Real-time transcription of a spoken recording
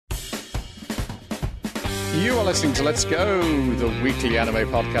You are listening to Let's Go, the weekly anime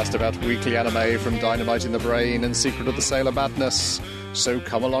podcast about weekly anime from Dynamite in the Brain and Secret of the Sailor Madness. So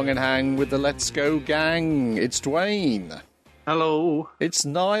come along and hang with the Let's Go gang. It's Dwayne. Hello. It's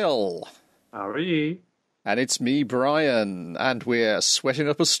Niall. How are you? And it's me, Brian. And we're sweating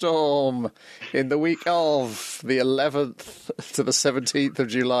up a storm in the week of the 11th to the 17th of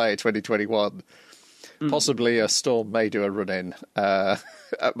July, 2021. Possibly a storm may do a run-in on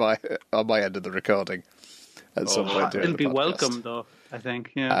my end of the recording. At some point during it'll the be podcast. welcome, though, I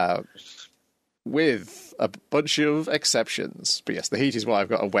think. Yeah. With a bunch of exceptions. But yes, the heat is why I've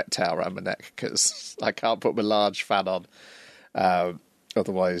got a wet towel around my neck, because I can't put my large fan on.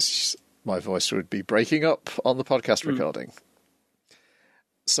 Otherwise, my voice would be breaking up on the podcast recording.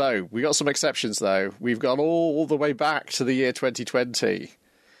 So, we got some exceptions, though. We've gone all the way back to the year 2020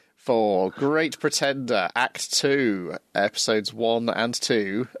 for Great Pretender Act 2, episodes 1 and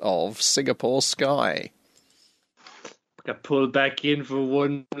 2 of Singapore Sky. Got pulled back in for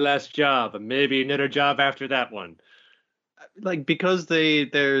one last job and maybe another job after that one. Like, because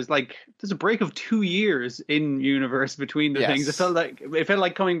there's a break of 2 years in universe between the things. It felt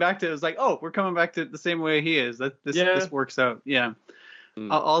like coming back to it. It was like, oh, we're coming back to it the same way he is. This works out. Yeah.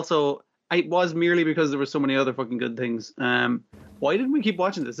 Also, it was merely because there were so many other fucking good things. Why didn't we keep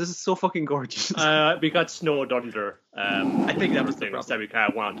watching this? This is so fucking gorgeous. We got snowed under. I think that was the thing. We kind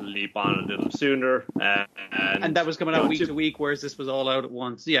of wanted to leap on a little sooner. And that was coming out week to week, whereas this was all out at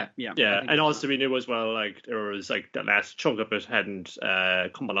once. Yeah. And also we knew as well, like, there was, like, the last chunk of it hadn't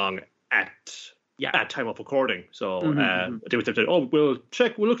come along at time of recording. So they would say, we'll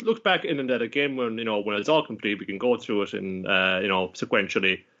check, we'll look back in that again when it's all complete. We can go through it in,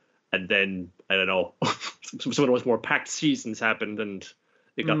 sequentially. And then, I don't know, some of those more packed seasons happened and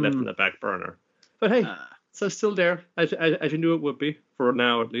it got left in the back burner. But hey, so it's still there, as you knew it would be, for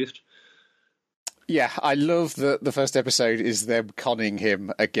now at least. Yeah, I love that the first episode is them conning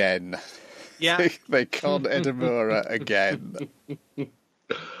him again. Yeah. They con Edamura again.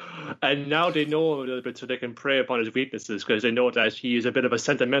 And now they know a little bit so they can prey upon his weaknesses, because they know that he is a bit of a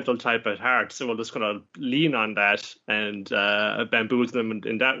sentimental type at heart, so we're just going to lean on that and bamboozle him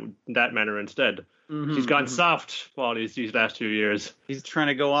in that manner instead. He's gone soft all these last 2 years. He's trying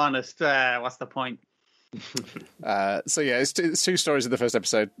to go honest. What's the point? It's two stories in the first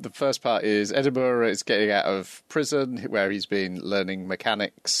episode. The first part is Edamura is getting out of prison, where he's been learning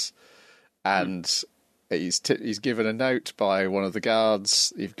mechanics, and he's given a note by one of the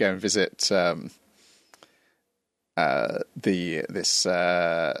guards. You go and visit this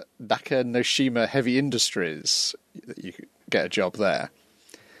Nakanoshima Heavy Industries. You could get a job there.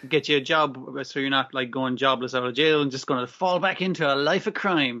 Get you a job so you're not like going jobless out of jail and just going to fall back into a life of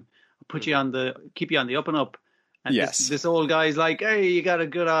crime. Keep you on the up and up. And this old guy's like, hey, you got a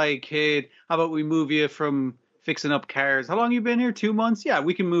good eye, kid. How about we move you from fixing up cars? How long you been here? 2 months? Yeah,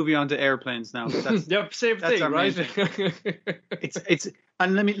 we can move you onto airplanes now. Yep, same thing, right? It's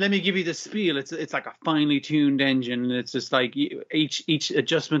and let me give you the spiel. It's like a finely tuned engine, and it's just like each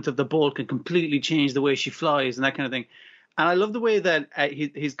adjustment of the bolt can completely change the way she flies and that kind of thing. And I love the way that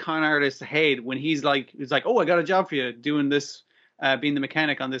his con artist head, when he's like, oh, I got a job for you doing this, being the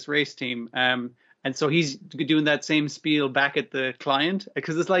mechanic on this race team. And so he's doing that same spiel back at the client,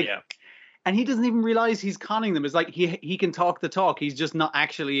 because it's like. Yeah. And he doesn't even realize he's conning them. It's like he can talk the talk. He's just not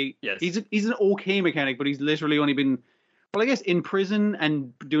actually. Yes. He's an okay mechanic, but he's literally only been, well, I guess, in prison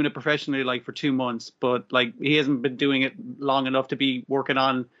and doing it professionally like for 2 months. But like he hasn't been doing it long enough to be working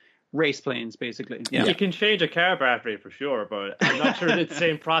on race planes, basically. Yeah. You can change a car battery for sure, but I'm not sure that the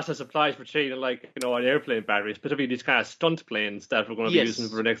same process applies for changing an airplane battery, specifically these kind of stunt planes that we're going to be using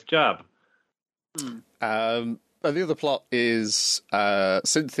for the next job. The other plot is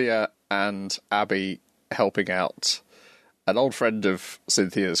Cynthia and Abby helping out an old friend of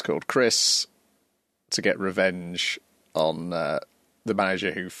Cynthia's called Chris to get revenge on the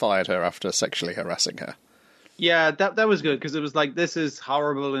manager who fired her after sexually harassing her. Yeah, that was good, because it was like, this is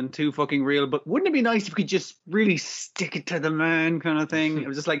horrible and too fucking real, but wouldn't it be nice if we could just really stick it to the man kind of thing? It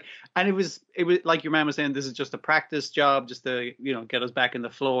was just like, and it was like your man was saying, this is just a practice job, just to get us back in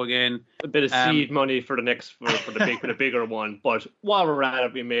the flow again. A bit of seed money for the next for the bigger one, but while we're at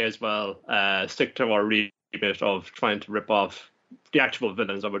it, we may as well stick to our remit of trying to rip off the actual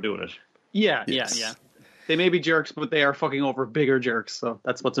villains that we're doing it. Yeah. They may be jerks, but they are fucking over bigger jerks, so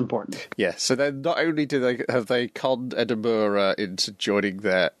that's what's important. Yeah, so then not only have they conned Edamura into joining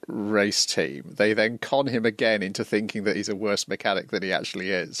their race team, they then con him again into thinking that he's a worse mechanic than he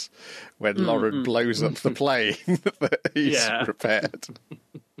actually is, when Lauren blows up the plane that he's repaired.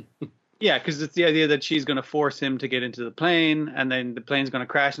 Yeah, because it's the idea that she's going to force him to get into the plane, and then the plane's going to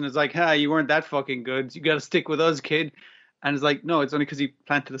crash, and it's like, you weren't that fucking good. You got to stick with us, kid. And it's like, no, it's only because he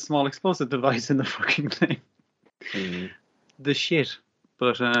planted a small explosive device in the fucking thing. Mm-hmm. The shit.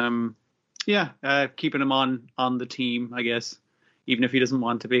 But, keeping him on the team, I guess, even if he doesn't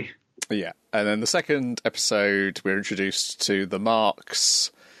want to be. Yeah, and then the second episode, we're introduced to the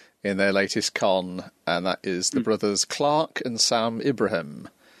Marks in their latest con, and that is the brothers Clark and Sam Ibrahim,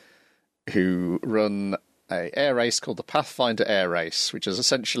 who run a air race called the Pathfinder Air Race, which is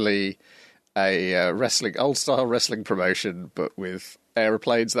essentially a old-style wrestling promotion, but with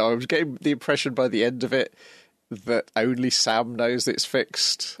aeroplanes. Though I was getting the impression by the end of it that only Sam knows it's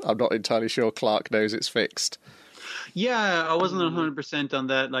fixed. I'm not entirely sure Clark knows it's fixed. Yeah, I wasn't 100% on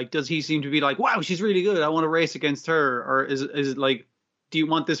that. Like, does he seem to be like, wow, she's really good, I want to race against her? Or is it like, do you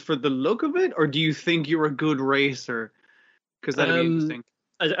want this for the look of it, or do you think you're a good racer? Because that'd be interesting.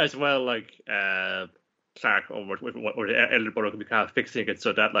 As well, like Clark or the elder brother could be kind of fixing it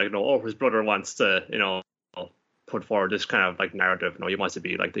so that, like, his brother wants to, put forward this kind of like narrative. He wants to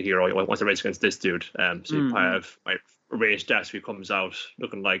be like the hero. He wants to race against this dude. So he kind of might arrange that so he comes out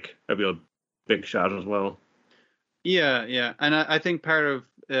looking like a real big shot as well. Yeah, and I think part of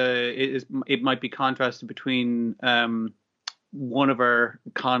it might be contrasted between one of our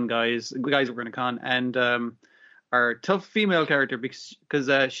con guys, the guys we're going to con, and our tough female character, because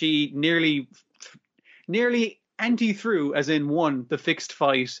she nearly anti-threw, as in won the fixed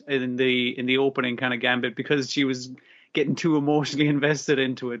fight in the opening kind of gambit, because she was getting too emotionally invested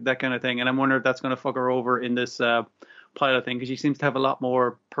into it, that kind of thing. And I'm wondering if that's going to fuck her over in this pilot thing, because she seems to have a lot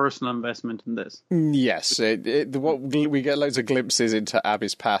more personal investment in this. Yes, we get loads of glimpses into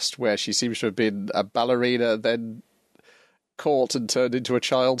Abby's past, where she seems to have been a ballerina, then caught and turned into a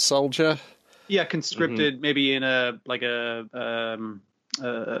child soldier. Yeah, conscripted, maybe in a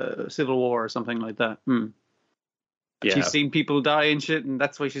civil war or something like that. Yeah. She's seen people die and shit, and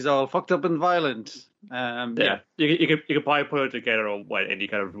that's why she's all fucked up and violent. You could probably put it together on what any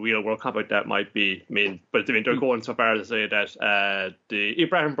kind of real world conflict that might be. But they're going so far as to say that the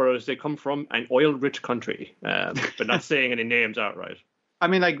Ibrahim brothers, they come from an oil-rich country, but not saying any names outright. I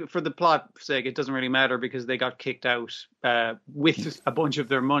mean, like, for the plot's sake, it doesn't really matter because they got kicked out with a bunch of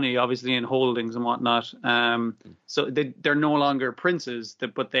their money, obviously in holdings and whatnot. So they're no longer princes,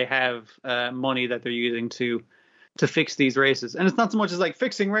 but they have money that they're using to fix these races. And it's not so much as like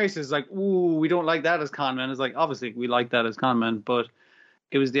fixing races, like, ooh, we don't like that as con men. It's like, obviously we like that as con men, but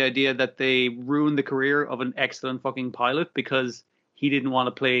it was the idea that they ruined the career of an excellent fucking pilot because he didn't want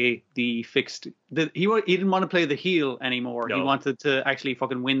to play he didn't want to play the heel anymore. No. He wanted to actually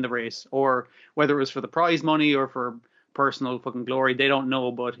fucking win the race, or whether it was for the prize money or for personal fucking glory, they don't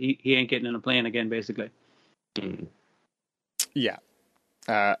know, but he ain't getting in a plane again, basically. Yeah.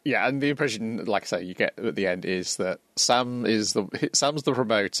 And the impression, like I say, you get at the end is that Sam's the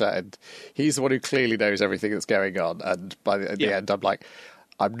promoter, and he's the one who clearly knows everything that's going on. And by the end, I'm like,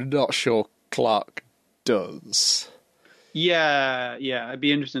 I'm not sure Clark does. Yeah, it'd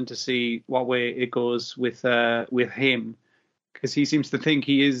be interesting to see what way it goes with him, because he seems to think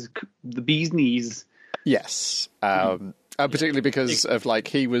he is the bee's knees. Yes, and particularly because of like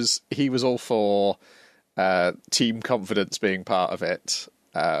he was all for team confidence being part of it,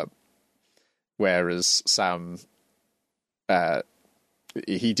 whereas Sam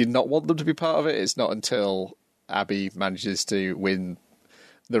he did not want them to be part of it. It's not until Abby manages to win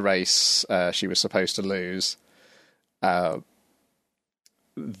the race she was supposed to lose that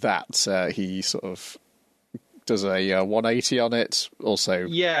he sort of does a 180 on it. Also,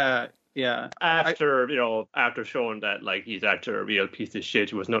 yeah. After showing that like he's actually a real piece of shit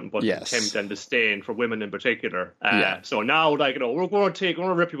who was nothing but contempt and disdain for women in particular. So now, like, we're going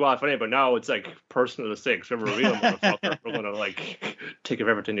to rip you off anyway, but now it's like personal stakes. We're a real motherfucker. We're going to like take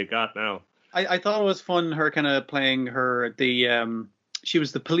everything you got now. I thought it was fun, her kind of playing her she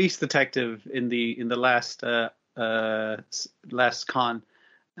was the police detective in the last con,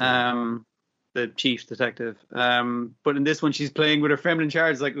 the chief detective. But in this one, she's playing with her feminine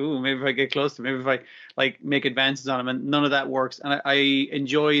charge, like, ooh, maybe if I get close to him, maybe if I like make advances on him, and none of that works. And I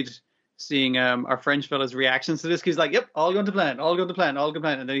enjoyed seeing our French fella's reactions to this, because he's like, yep, all going to plan,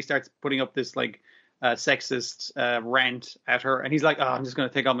 and then he starts putting up this like sexist rant at her, and he's like, I'm just going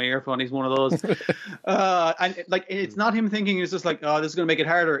to take out my earphone. He's one of those. And like, it's not him thinking it's just like, this is going to make it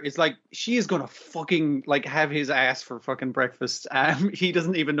harder. It's like, she is going to fucking like have his ass for fucking breakfast. He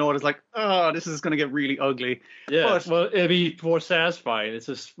doesn't even know it. It's like, this is going to get really ugly. Yeah, well, it'd be more satisfying. It's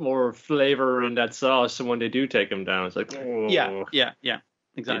just more flavor in that sauce, so when they do take him down, it's like, yeah,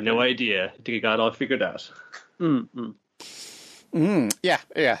 exactly. No idea. I think you got it all figured out. Yeah,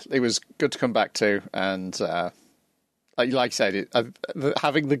 it was good to come back to, and like I said,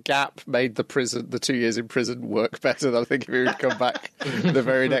 having the gap made the 2 years in prison work better than I think if he would come back the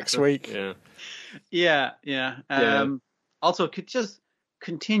very next week. Yeah. Also, it just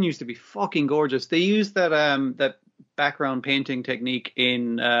continues to be fucking gorgeous. They use that background painting technique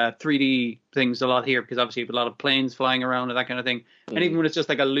in 3D things a lot here, because obviously you have a lot of planes flying around and that kind of thing. And even when it's just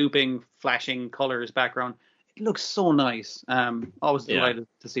like a looping, flashing colors background, it looks so nice. Always delighted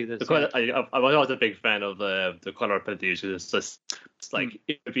to see this. I was always a big fan of the color palette use. It's like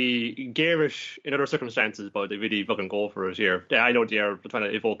it would be garish in other circumstances, but they really fucking go for it here. Yeah, I know they're trying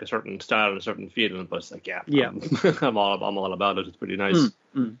to evoke a certain style and a certain feeling, but it's like, I'm all about it. It's pretty nice.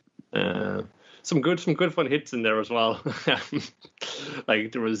 Some good fun hits in there as well.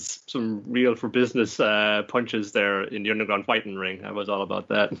 Like there was some real for business punches there in the underground fighting ring. I was all about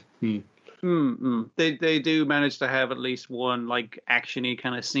that. They do manage to have at least one like actiony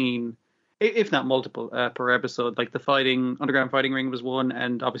kind of scene, if not multiple per episode. Like the underground fighting ring was one,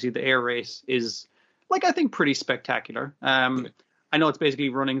 and obviously the air race is like I think pretty spectacular. I know it's basically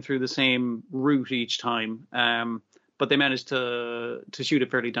running through the same route each time, but they managed to shoot it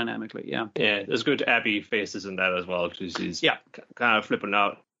fairly dynamically. Yeah, there's good Abby faces in that as well, because she's kind of flipping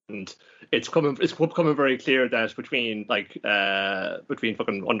out. And it's becoming very clear that between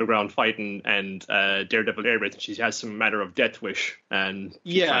fucking underground fighting and Daredevil air race, she has some matter of death wish, and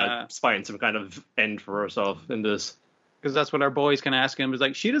trying to find some kind of end for herself in this. Because that's what our boys can ask him. Is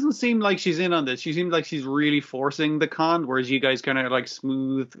like, she doesn't seem like she's in on this. She seems like she's really forcing the con, whereas you guys kind of like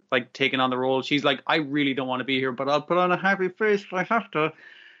smooth, like taking on the role. She's like, I really don't want to be here, but I'll put on a happy face if I have to.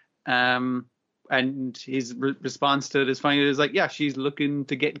 And his response to it is finally is like, she's looking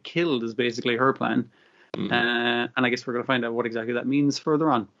to get killed is basically her plan. And I guess we're going to find out what exactly that means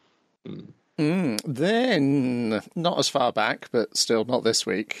further on. Then, not as far back, but still not this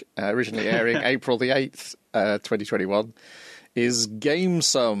week, originally airing April the 8th, 2021, is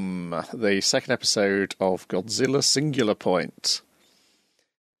Gamesome, the second episode of Godzilla Singular Point,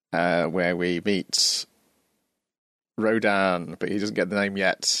 where we meet Rodan, but he doesn't get the name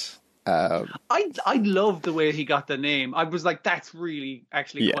yet. I love the way he got the name. I was like, that's really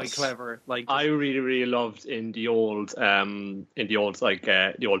actually quite clever. Like, I really loved in the old fucking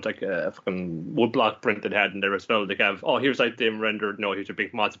woodblock print that had in there as well. They have here's like them rendered. No, here's a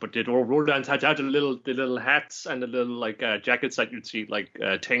big mods, but the Rodans had the little hats and the little like jackets that you'd see like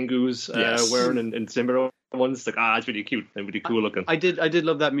Tengu's wearing in similar ones. Like it's really cute and really cool looking. I did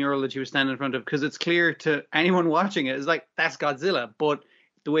love that mural that you were standing in front of, because it's clear to anyone watching it. It's like, that's Godzilla, but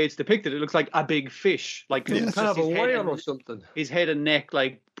the way it's depicted, it looks like a big fish, like kind of a whale or something. His head and neck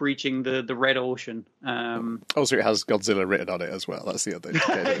like breaching the red ocean. Also, it has Godzilla written on it as well. That's the other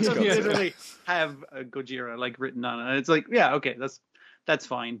indicator. You literally have a Gojira like written on it. And it's like, okay, that's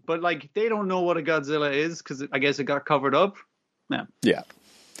fine. But like, they don't know what a Godzilla is, because I guess it got covered up. Yeah.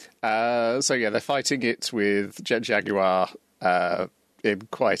 So they're fighting it with Jet Jaguar in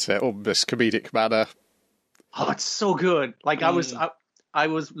quite a almost comedic manner. Oh, it's so good. Like I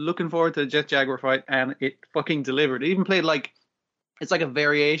was looking forward to the Jet Jaguar fight, and it fucking delivered. It even played like, it's like a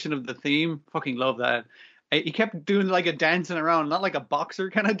variation of the theme. Fucking love that. He kept doing like a dancing around, not like a boxer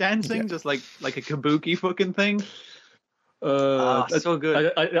kind of dancing, just like a kabuki fucking thing. So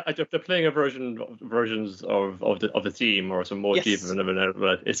good. They're playing versions of the theme or some motif of it,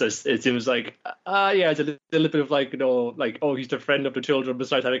 but it seems like it's a little bit of like, he's the friend of the children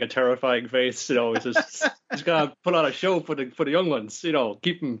besides having a terrifying face. He's just he's gonna put on a show for the young ones.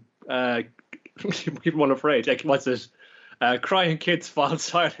 Keep them unafraid. Like, what's this? Crying kids fall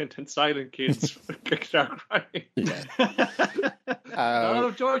silent, and silent kids start crying. I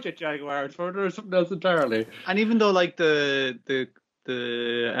love Georgia Jaguar. There's something else entirely. And even though like the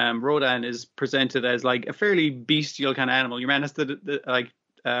Rodan is presented as like a fairly bestial kind of animal, your man has to it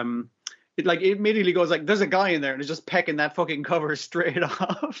like immediately goes like, there's a guy in there and is just pecking that fucking cover straight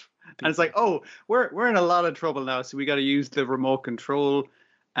off. And it's like, we're in a lot of trouble now, so we got to use the remote control.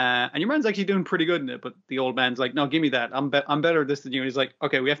 And your man's actually doing pretty good in it, but the old man's like, no, give me that. I'm better at this than you. And he's like,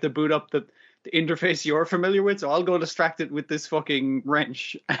 okay, we have to boot up the interface you're familiar with, so I'll go distract it with this fucking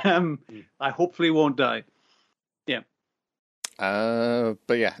wrench. I hopefully won't die. Yeah.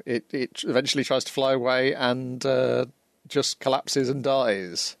 But yeah, it eventually tries to fly away and just collapses and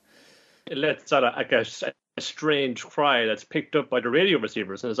dies. It lets out a strange cry that's picked up by the radio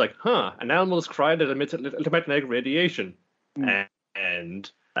receivers, and it's like, an animal's cry that emits electromagnetic radiation. And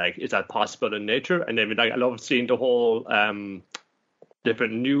like, is that possible in nature? And then I love seeing the whole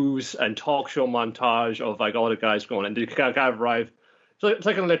different news and talk show montage of like all the guys going, and they kind of arrive. So it's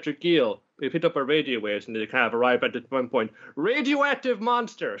like an electric eel, picked up our radio waves, and they kind of arrived at one point. Radioactive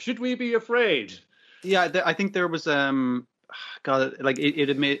monster. Should we be afraid? Yeah, I think there was God, like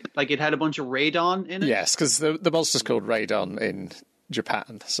it had a bunch of radon in it. Yes, because the monster's called radon in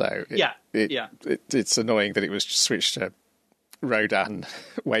Japan, so it's annoying that it was switched to Rodan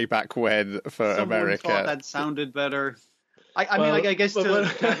way back when for Someone America. Thought that sounded better. I guess to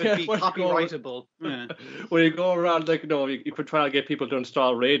have it be copyrightable. When you go around, like, you could try to get people to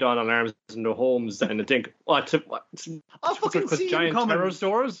install radon alarms in their homes and think, I'll fucking see giant terror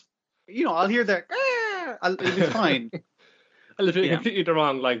stores. I'll hear that. It'll be fine. I live in completely the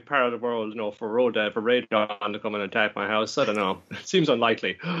wrong part of the world, for radon to come and attack my house. I don't know. It seems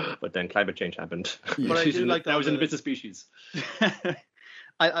unlikely, but then climate change happened. But I do like that. I was in the business species.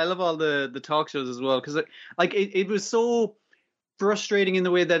 I love all the talk shows as well, because it was so frustrating in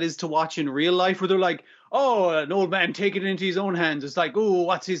the way that is to watch in real life, where they're like, oh, an old man taking it into his own hands. It's like, oh,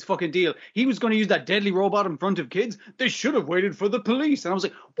 what's his fucking deal? He was going to use that deadly robot in front of kids. They should have waited for the police. And I was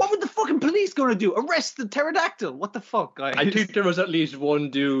like, what were the fucking police going to do? Arrest the pterodactyl? What the fuck, guys? I think there was at least one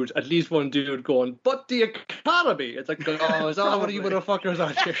dude going, but the economy. It's like, oh, is that what you motherfuckers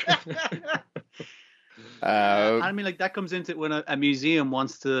out here? I mean, that comes into it when a museum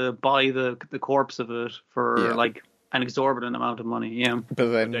wants to buy the corpse of it for an exorbitant amount of money. Yeah, but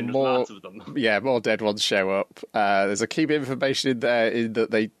then more, lots of them. More dead ones show up. There's a key bit of information in there in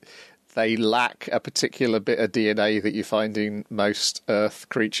that they lack a particular bit of DNA that you find in most Earth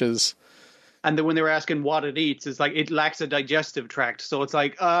creatures. And then when they were asking what it eats, it's like it lacks a digestive tract. So it's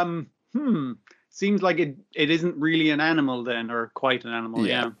like, seems like it isn't really an animal then, or quite an animal.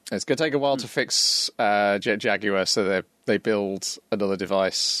 Yeah. It's going to take a while to fix Jet Jaguar, so they build another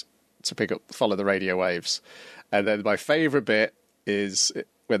device to follow the radio waves. And then my favourite bit is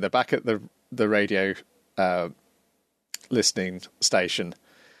when they're back at the radio listening station,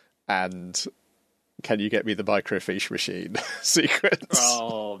 and can you get me the microfiche machine sequence?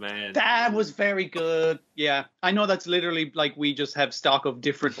 Oh, man. That was very good. Yeah. I know that's literally we just have stock of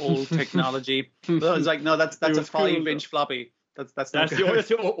different old technology. But I was like, no, that's a 5-inch floppy. That's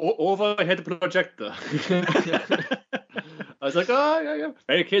the overhead projector. I was like, oh, yeah.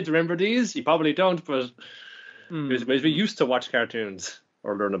 Hey, kids, remember these? You probably don't, but we used to watch cartoons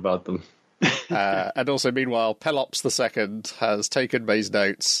or learn about them. And also, meanwhile, Pelops II has taken May's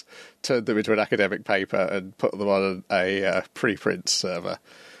notes, turned them into an academic paper, and put them on a preprint server.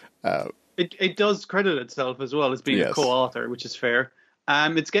 It does credit itself as well as being a co-author, which is fair.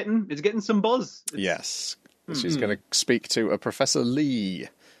 It's getting some buzz. Yes, she's going to speak to a Professor Lee,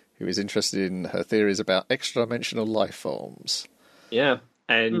 who is interested in her theories about extra-dimensional life forms. Yeah,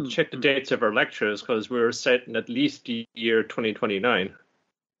 and check the dates of her lectures, because we're set in at least the year 2029.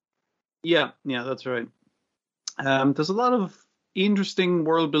 Yeah, that's right. There's a lot of interesting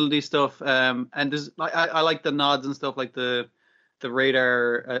world building stuff, and there's I like the nods and stuff, like the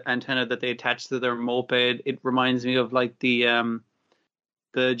radar antenna that they attach to their moped. It reminds me of the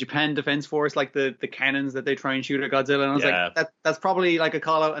Japan Defense Force, the cannons that they try and shoot at Godzilla. And I was like, that's probably a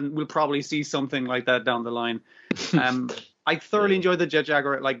call out, and we'll probably see something like that down the line. I thoroughly enjoyed the Jet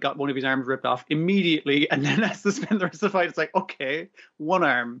Jaguar, got one of his arms ripped off immediately, and then has to spend the rest of the fight. It's like, okay, one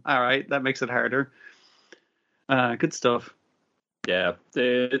arm. All right, that makes it harder. Good stuff. Yeah,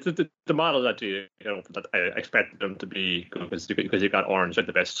 the model that that I expected them to be good because you got Orange,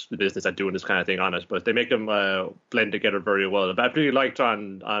 the best business at doing this kind of thing on it, but they make them blend together very well. But I really liked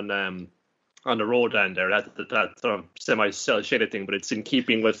on the Rodan there, that sort of semi-cell shaded thing, but it's in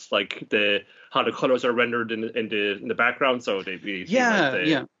keeping with how the colors are rendered in the background, so they really seem like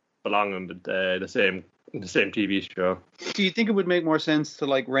they belong on the same TV show. Do you think it would make more sense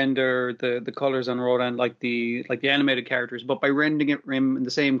to render the colors on Rodan like the animated characters, but by rendering it in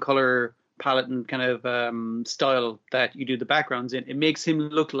the same color palette and kind of style that you do the backgrounds in, it makes him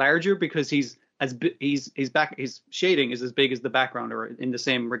look larger because his shading is as big as the background, or in the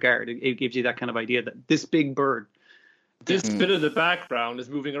same regard. It gives you that kind of idea that this big bird, this bit of the background is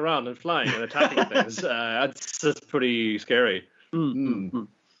moving around and flying and attacking things. That's pretty scary. And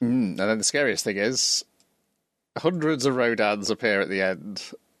then the scariest thing is, hundreds of Rodans appear at the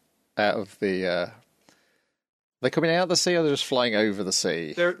end out of the. They're coming out of the sea, or they're just flying over the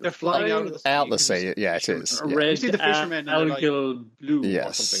sea? They're flying out of the sea. Out the sea, yeah, it is. A red, you see the fishermen algal blue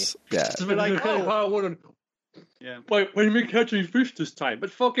or something. Yeah. It's why didn't we catch any fish this time? But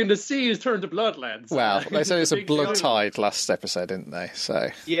fucking the sea has turned to blood, lads. Well, they said it's a blood tide last episode, didn't they?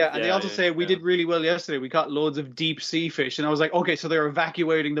 So they also say we did really well yesterday. We caught loads of deep sea fish, and I was like, okay, so they're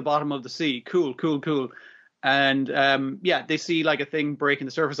evacuating the bottom of the sea. Cool. And they see a thing breaking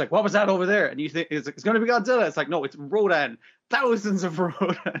the surface. What was that over there? And you think it's going to be Godzilla. It's like, no, it's Rodan. Thousands of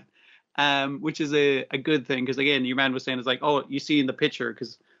Rodan. which is a good thing because again, your man was saying it's like, oh, you see in the picture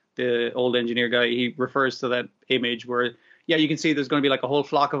because the old engineer guy he refers to that image where you can see there's going to be like a whole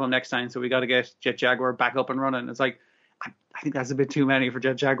flock of them next time, so we got to get Jet Jaguar back up and running. It's like I think that's a bit too many for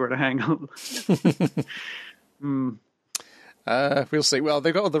Jet Jaguar to hang up. We'll see. Well,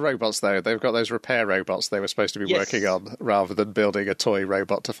 they've got other robots, though. They've got those repair robots they were supposed to be working on, rather than building a toy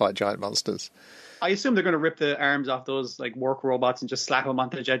robot to fight giant monsters. I assume they're going to rip the arms off those like work robots and just slap him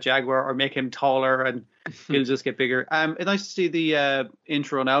onto the Jet Jaguar or make him taller and he'll just get bigger. It's nice to see the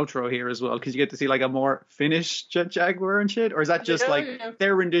intro and outro here as well because you get to see like a more finished Jet Jaguar and shit. Or is that just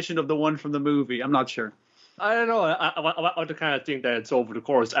their rendition of the one from the movie? I'm not sure. I don't know. I kind of think that it's over the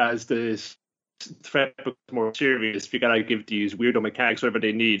course as this threat becomes more serious. We gotta give these weirdo mechanics whatever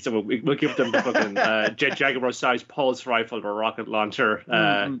they need. So we'll give them the fucking Jet Jaguar-sized pulse rifle or rocket launcher,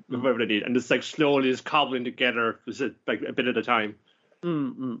 whatever they need, and it's like slowly just cobbling together, like a bit at a time.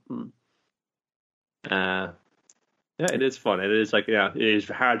 Yeah, it is fun. It is like, it is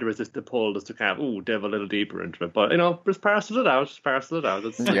hard to resist the pull just to kind of, delve a little deeper into it. But, just parcel it out.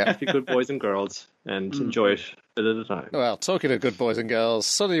 Let's be good boys and girls and enjoy it a bit at a time. Well, talking of good boys and girls,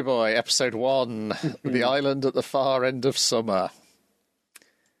 Sunny Boy, Episode 1, The Island at the Far End of Summer.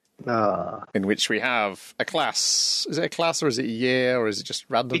 In which we have a class. Is it a class or is it a year or is it just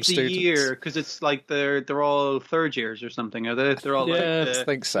random students? It's a year because it's like they're all third years or something, are they? They're all I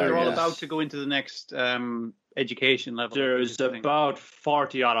think so. They're all about to go into the next education level. There's about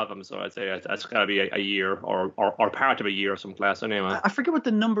 40 odd of them, so I'd say that's got to be a year or part of a year of some class anyway. I forget what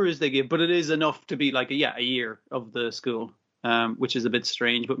the number is they give, but it is enough to be like a year of the school, which is a bit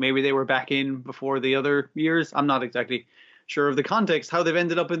strange. But maybe they were back in before the other years. I'm not exactly sure of the context, how they've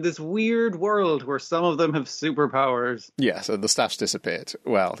ended up in this weird world where some of them have superpowers. Yes, and the staff's disappeared.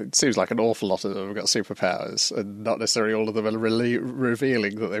 Well, it seems like an awful lot of them have got superpowers, and not necessarily all of them are really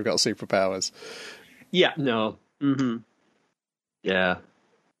revealing that they've got superpowers. Yeah. No. Mm-hmm. Yeah.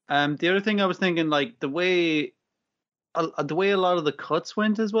 The other thing I was thinking, like, the way a lot of the cuts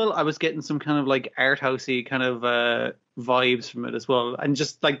went as well, I was getting some kind of, like, art housey kind of vibes from it as well. And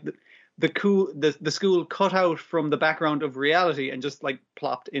just, like, the school cut out from the background of reality and just like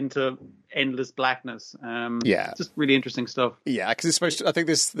plopped into endless blackness. Just really interesting stuff. Yeah, because it's supposed to. I think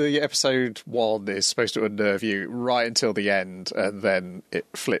the episode 1 is supposed to unnerve you right until the end, and then it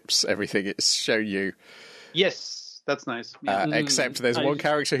flips everything it's shown you. Yes, that's nice. Yeah. Except there's one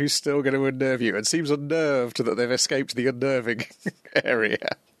character who's still going to unnerve you and seems unnerved that they've escaped the unnerving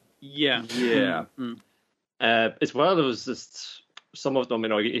area. Yeah. As well, there was just some of them,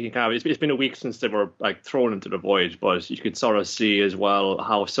 you can kind of, it's been a week since they were like thrown into the void, but you could sort of see as well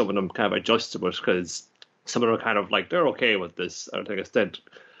how some of them kind of adjust to it, because some of them are kind of like, they're okay with this, I think, extent.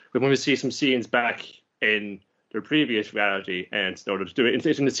 But when we see some scenes back in their previous reality, and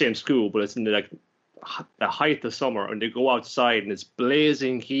it's in the same school, but it's in the height of summer, and they go outside and it's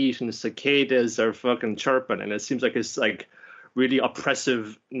blazing heat and the cicadas are fucking chirping, and it seems like it's like really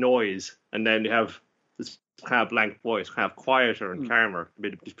oppressive noise, and then you have this kind of blank voice, kind of quieter and calmer.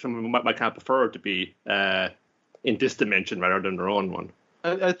 Someone might kind of prefer it to be in this dimension rather than their own one.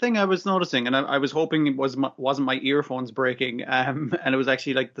 A thing I was noticing, and I was hoping it wasn't my earphones breaking, and it was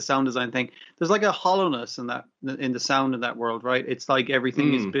actually like the sound design thing. There's like a hollowness in the sound in that world, right? It's like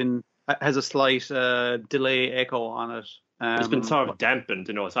everything has a slight delay echo on it. It's been sort of dampened,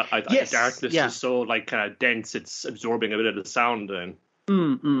 it's not, the darkness is so like kind of dense, it's absorbing a bit of the sound. And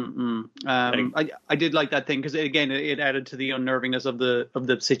I did like that thing because again it added to the unnervingness of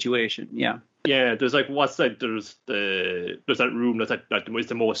the situation. Yeah, there's like there's that room that's like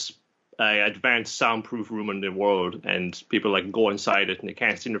the most advanced soundproof room in the world, and people like go inside it and they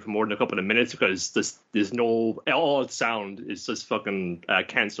can't stay there for more than a couple of minutes because there's no, all sound is just fucking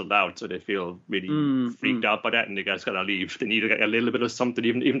cancelled out, so they feel really freaked out by that, and they guys gotta leave. They need a little bit of something,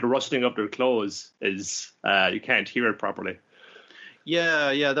 even the rustling of their clothes is you can't hear it properly.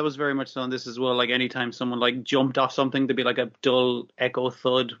 Yeah, that was very much so on this as well. Like anytime someone like jumped off something, there'd be like a dull echo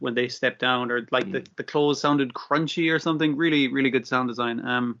thud when they stepped down, or like the clothes sounded crunchy or something. Really, really good sound design.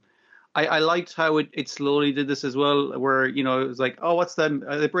 I liked how it slowly did this as well, where it was like, oh, what's that?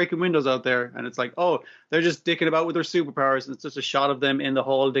 Are they breaking windows out there? And it's like, oh, they're just dicking about with their superpowers. And it's just a shot of them in the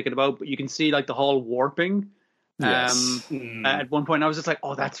hall dicking about, but you can see like the hall warping. Yes. At one point, I was just like,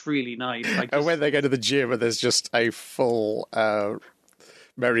 "Oh, that's really nice." And when they go to the gym, and there's just a full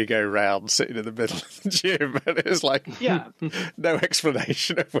merry-go-round sitting in the middle of the gym, and it's like, no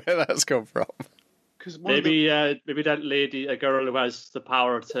explanation of where that's come from. Maybe that lady, a girl who has the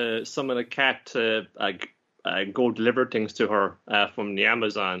power to summon a cat to go deliver things to her from the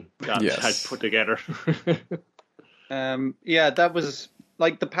Amazon, had put together. That was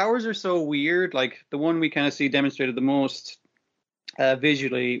like the powers are so weird. Like the one we kind of see demonstrated the most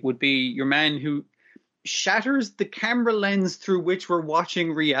visually would be your man who shatters the camera lens through which we're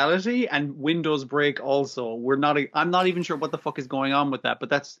watching reality, and windows break also. I'm not even sure what the fuck is going on with that, but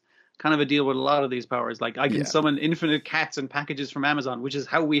that's kind of a deal with a lot of these powers. Like I can summon infinite cats and packages from Amazon, which is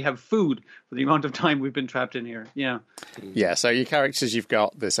how we have food for the amount of time we've been trapped in here. Yeah, so your characters you've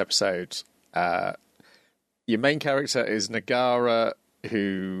got this episode, your main character is Nagara,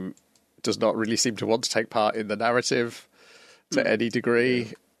 who does not really seem to want to take part in the narrative to any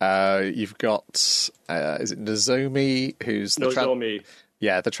degree. You've got, is it Nozomi, who's the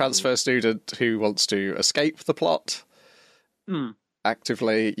the transfer student who wants to escape the plot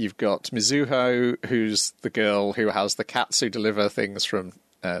actively. You've got Mizuho, who's the girl who has the cats who deliver things from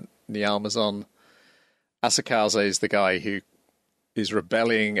Niamazon. Asakaze is the guy who is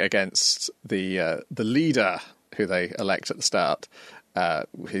rebelling against the leader who they elect at the start.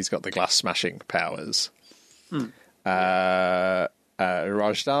 He's got the glass smashing powers.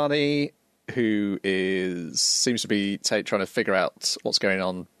 Rajdani, who seems to be trying to figure out what's going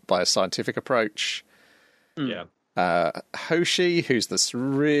on by a scientific approach. Hoshi, who's this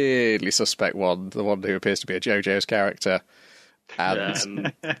really suspect one, the one who appears to be a JoJo's character.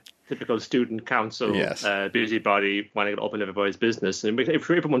 And typical student council, busybody, wanting to open everybody's business. And if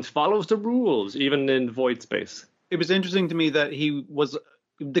everyone follows the rules, even in void space. It was interesting to me that he was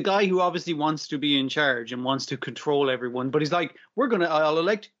the guy who obviously wants to be in charge and wants to control everyone, but he's like, I'll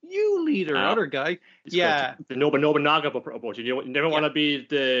elect you leader, other guy. The Nobunaga approach. You never want to be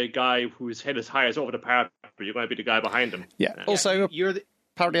the guy whose head is highest over the parapet, but you're going to be the guy behind him. Also,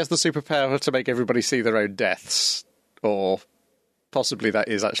 apparently has the superpower to make everybody see their own deaths, or possibly that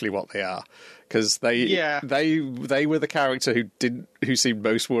is actually what they are. Because they were the character who seemed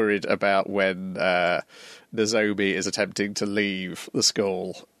most worried about when Nozomi is attempting to leave the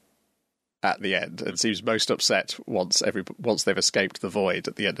school at the end, and seems most upset once they've escaped the void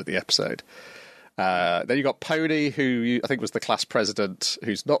at the end of the episode. Then you got Pony, who I think was the class president,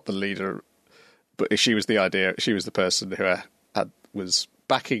 who's not the leader, but she was the person who was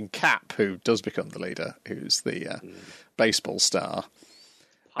backing Cap, who does become the leader, who's the baseball star.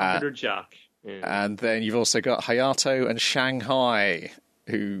 Popular jock. Yeah. And then you've also got Hayato and Shanghai,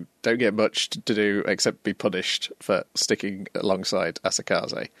 who don't get much to do except be punished for sticking alongside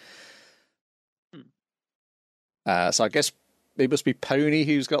Asakaze. So I guess it must be Pony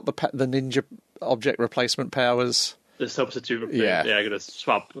who's got the ninja object replacement powers. The substitute. I'm going to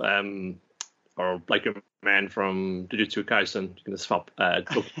swap, or like your man from Jujutsu Kaisen, you're going to swap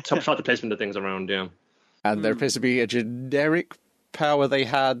the placement of things around, And there appears to be a generic power they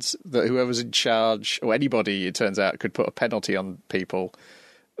had that whoever's in charge, or anybody, it turns out, could put a penalty on people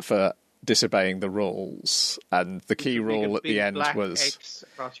for disobeying the rules. And the key rule at the end was X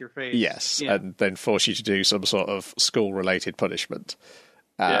across your face. Yes, and then force you to do some sort of school-related punishment.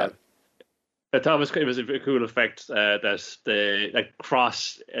 I thought it was a very cool effect that the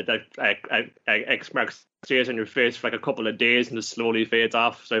cross that X marks stays on your face for like a couple of days and it slowly fades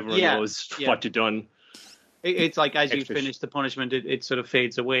off, so everyone knows what you've done. It's like as you finish the punishment, it sort of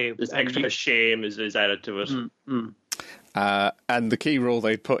fades away. This extra shame is added to it. And the key rule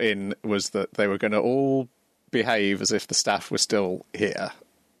they'd put in was that they were going to all behave as if the staff were still here.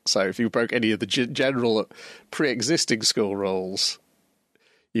 So if you broke any of the general pre-existing school rules,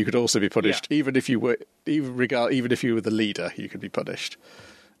 you could also be punished. Even if you were the leader, you could be punished.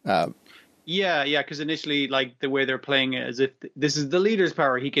 Because initially, like the way they're playing it, as if this is the leader's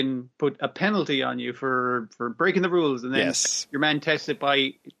power, he can put a penalty on you for breaking the rules, and then your man tests it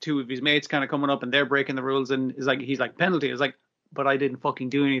by two of his mates kind of coming up, and they're breaking the rules, and he's like penalty. It's like, but I didn't fucking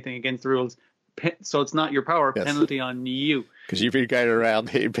do anything against the rules, so it's not your power. Penalty on you, because you've been going around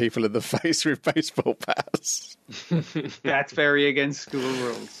hitting people in the face with baseball bats. That's very against school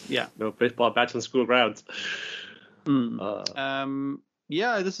rules. Yeah, no baseball bats on school grounds.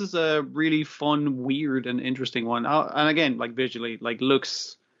 Yeah, this is a really fun, weird, and interesting one. And again, like visually, like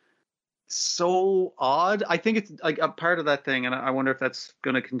looks so odd. I think it's like a part of that thing, and I wonder if that's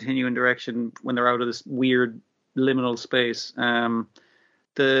going to continue in direction when they're out of this weird liminal space.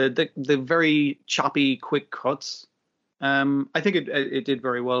 The very choppy, quick cuts. I think it did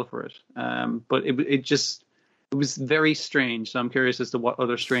very well for it. But it was very strange, so I'm curious as to what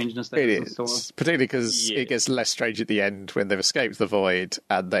other strangeness there is. Particularly because it gets less strange at the end when they've escaped the void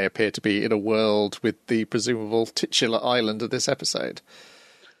and they appear to be in a world with the presumable titular island of this episode.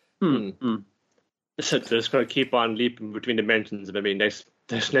 So they're just going to keep on leaping between dimensions, and maybe next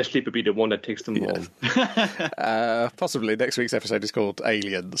leap would be the one that takes them home. Possibly next week's episode is called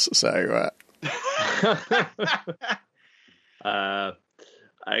Aliens, so...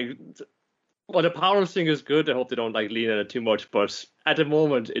 Well, the powerlifting is good. I hope they don't lean on it too much. But at the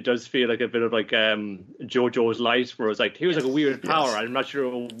moment, it does feel like a bit of JoJo's Light, where it's here's a weird power. Yes. I'm not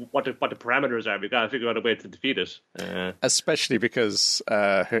sure what the parameters are. We've got to figure out a way to defeat it. Especially because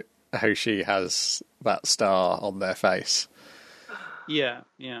Hoshi has that star on their face. Yeah.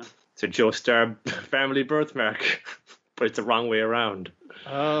 It's a Joestar family birthmark, but it's the wrong way around.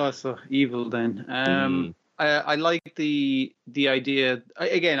 Oh, so evil then. I like the idea.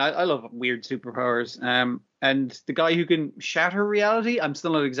 I love weird superpowers. And the guy who can shatter reality, I'm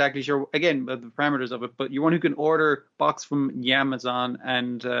still not exactly sure, again, the parameters of it, but you're one who can order box from Amazon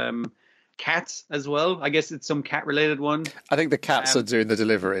and cats as well. I guess it's some cat-related one. I think the cats are doing the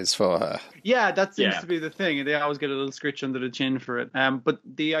deliveries for her. Yeah, that seems to be the thing. They always get a little scritch under the chin for it. But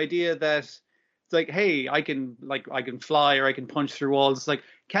the idea that it's hey, I can fly or I can punch through walls. It's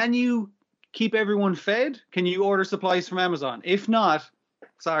can you keep everyone fed? Can you order supplies from Amazon? If not,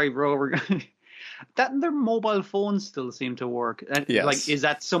 sorry, bro, we're gonna... That and their mobile phones still seem to work. Yes. Is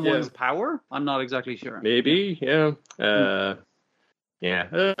that someone's power? I'm not exactly sure. Maybe, yeah. But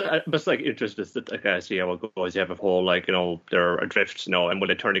it's interesting that I see how it goes. You have a whole they're adrift, and when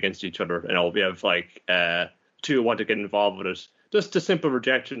they turn against each other, we have two who want to get involved with it. Just a simple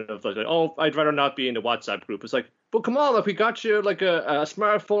rejection of I'd rather not be in the WhatsApp group. It's but come on, we got you a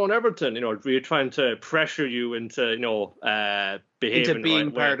smartphone and everything. We're trying to pressure you into behaving into being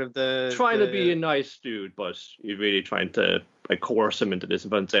right part way. Of the trying to be a nice dude, but you're really trying to coerce him into this.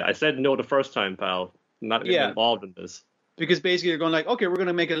 But I said no the first time, pal. I'm not getting involved in this. Because basically you're going okay, we're going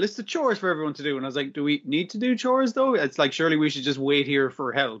to make a list of chores for everyone to do. And I was do we need to do chores though? It's surely we should just wait here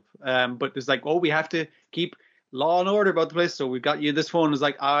for help. But it's we have to keep law and order about the place. So we've got you this phone. It's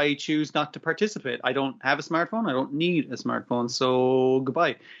I choose not to participate. I don't have a smartphone. I don't need a smartphone. So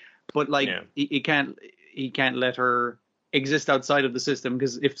goodbye. But he can't let her exist outside of the system,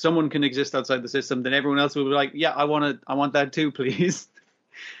 because if someone can exist outside the system, then everyone else will be yeah, I want that too, please.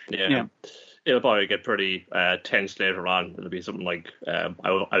 Yeah. It'll probably get pretty tense later on. It'll be something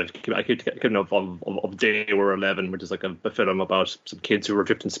I keep thinking of Day Were 11, which is a film about some kids who were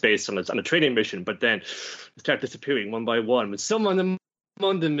adrift in space on a training mission, but then they start disappearing one by one. But someone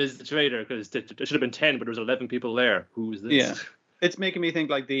among them is the traitor, because there should have been 10, but there was 11 people there. Who is this? Yeah, it's making me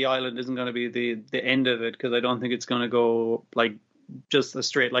think the island isn't going to be the end of it, because I don't think it's going to go just a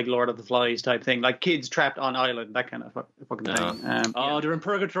straight Lord of the Flies type thing, kids trapped on island, that kind of fucking thing. They're in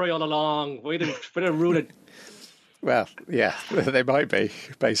purgatory all along. Way to ruin it. Well, yeah, they might be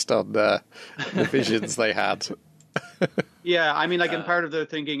based on the visions they had. Yeah, I mean, and part of the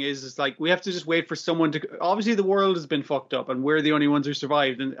thinking is we have to just wait for someone to. Obviously, the world has been fucked up, and we're the only ones who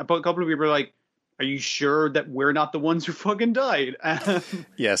survived. And a couple of people are "Are you sure that we're not the ones who fucking died?"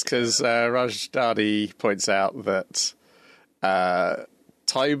 Yes, because Rajdani points out that.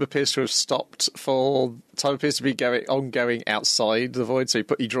 Time appears to have stopped time appears to be ongoing outside the void. So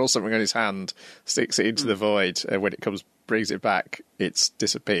he draws something on his hand, sticks it into the void, and when it brings it back, it's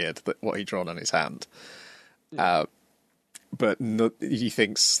disappeared. What he'd drawn on his hand. But he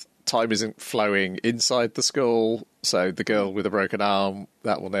thinks time isn't flowing inside the skull. So the girl with a broken arm,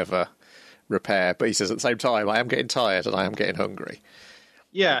 that will never repair. But he says at the same time, I am getting tired and I am getting hungry.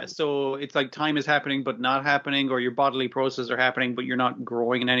 Yeah, so it's time is happening but not happening, or your bodily processes are happening but you're not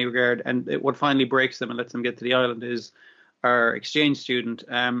growing in any regard. And what finally breaks them and lets them get to the island is our exchange student,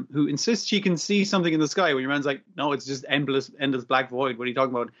 who insists she can see something in the sky when your man's no, it's just endless black void. What are you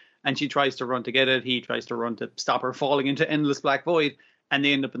talking about? And she tries to run to get it. He tries to run to stop her falling into endless black void, and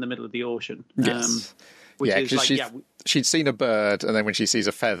they end up in the middle of the ocean. Yes. She'd seen a bird, and then when she sees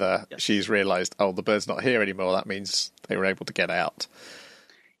a feather, she's realised, the bird's not here anymore. That means they were able to get out.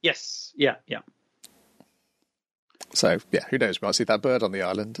 Yes. Yeah. So, who knows? We might see that bird on the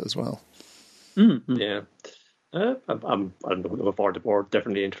island as well. Mm-hmm. Yeah. I'm looking forward to more.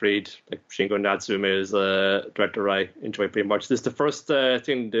 Definitely intrigued. Shingo Natsume is a director I enjoy pretty much. This is the first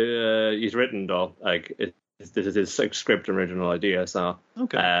thing he's written, though. This is his script original idea. So,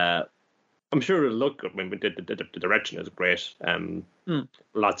 okay. I'm sure it'll look good. I mean, the direction is great.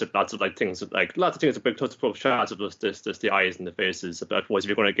 Lots of things, lots of things, a big touch shots of just the eyes and the faces. But if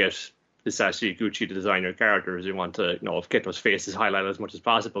you're going to get Hisashi Iguchi to design your characters, you want to get those faces highlighted as much as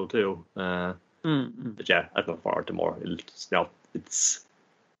possible too. But yeah, I look forward to more. It's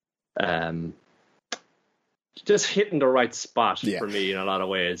just hitting the right spot for me in a lot of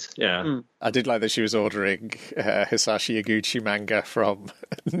ways. Yeah, I did like that she was ordering Hisashi Iguchi manga from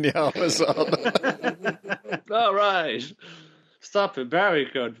Amazon. All right, stop it, very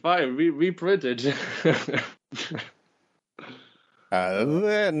good. Fine, reprinted.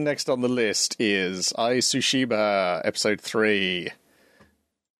 Then next on the list is Ai Tsushima episode 3.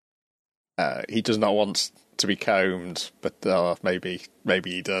 He does not want to be combed, but maybe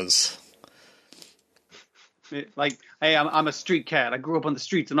he does. Like, hey, I'm a street cat. I grew up on the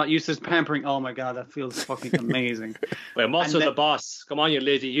streets. I'm not used to this pampering. Oh my god, that feels fucking amazing. Well, Muscle the boss. Come on, you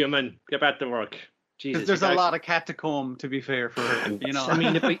lazy human. Get back to work. Jesus, there's a lot of cat to comb, to be fair, for her. I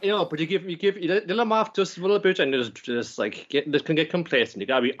mean, but you let them off just a little bit, and just like can get complacent. You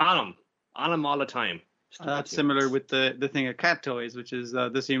gotta be on them all the time. That's similar with the thing of cat toys, which is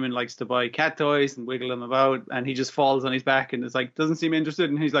this human likes to buy cat toys and wiggle them about, and he just falls on his back and is like, doesn't seem interested,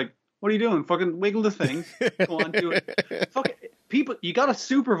 and he's like, what are you doing? Fucking wiggle the thing. Go on, do it. Fuck it. People, you gotta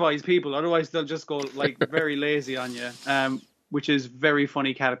supervise people, otherwise they'll just go like very lazy on you. Which is very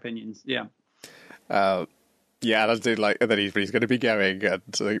funny cat opinions. Yeah. Yeah, and I do like, and then he's going to be going, and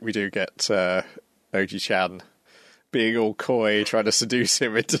we do get Oji-chan being all coy, trying to seduce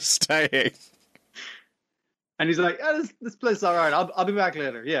him into staying. And he's like, this place is all right. I'll be back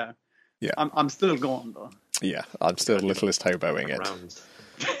later. Yeah. Yeah. I'm still going, though. Yeah, I'm still littlest hoboing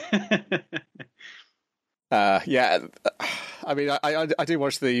it. Yeah, I mean, I do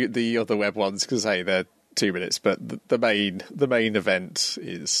watch the other web ones because, hey, they're 2 minutes, but the main event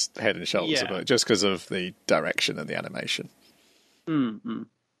is Head and Shoulders above it, just because of the direction and the animation. Mm-hmm.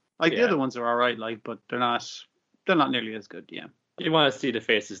 Like the other ones are all right, like, but they're not nearly as good. Yeah. You want to see the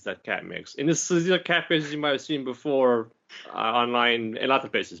faces that cat makes. And these are cat faces you might have seen before online in lots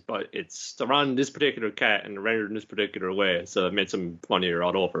of places, but it's around this particular cat and rendered in this particular way, so it makes them funnier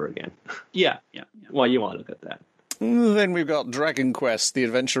all over again. Yeah. Well, you want to look at that. Then we've got Dragon Quest, The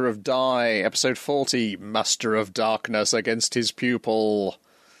Adventure of Dai, Episode 40, Master of Darkness against his pupil.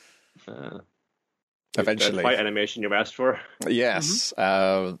 Eventually. Fight animation you asked for. Yes.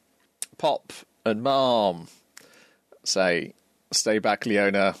 Pop and Mom say, stay back,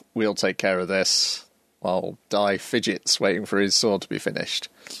 Leona, we'll take care of this, while Dai fidgets, waiting for his sword to be finished.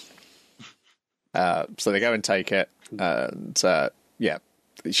 So they go and take it, and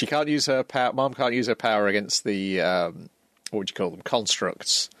she can't use her power. Mom can't use her power against the what would you call them,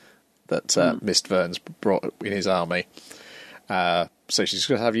 constructs that Mist Verne's brought in his army. So she's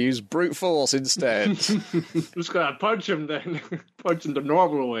going to have to use brute force instead. Just going to punch him then, punch him the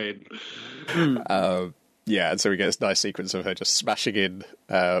normal way. Yeah, and so we get this nice sequence of her just smashing in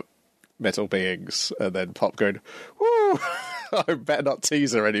metal beings, and then Pop going, "Woo! I better not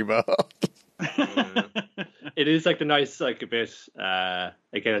tease her anymore." It is like the nice, like a bit.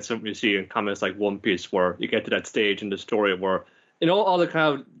 Again, it's something you see in comics like One Piece, where you get to that stage in the story where all the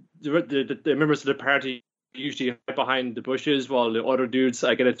kind of the members of the party usually hide behind the bushes while the other dudes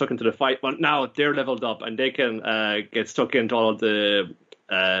get stuck into the fight. But now they're leveled up and they can get stuck into all of the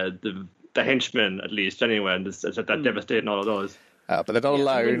henchmen, at least anyway, and it's that devastating all of those. But they're not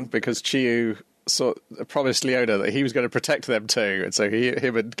alone, because Chiyu promised Leona that he was going to protect them too, and so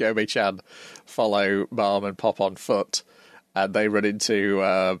him and Gomi-chan follow Mom and Pop on foot, and they run into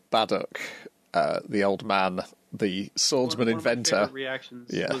Baduk, the old man, the swordsman inventor. One of my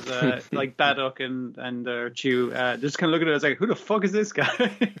reactions was like Baduk and Chiyu just kind of looking at it, I was like, who the fuck is this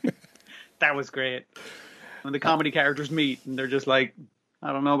guy? That was great. When the comedy characters meet and they're just like,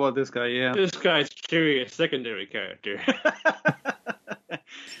 I don't know about this guy, yeah. This guy's curious secondary character.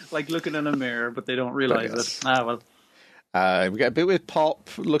 Like looking in a mirror, but they don't realise it. We get a bit with Pop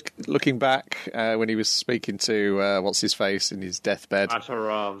looking back when he was speaking to what's-his-face in his deathbed.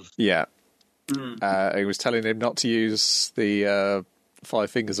 Atarov. Yeah. He was telling him not to use the 5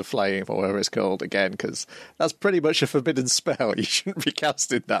 Fingers of Flame, or whatever it's called, again, because that's pretty much a forbidden spell. You shouldn't be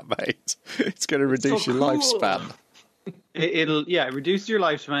casting that, mate. It's going to reduce your lifespan. It'll reduce your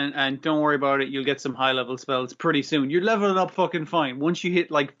lifespan, and don't worry about it. You'll get some high level spells pretty soon. You're leveling up fucking fine. Once you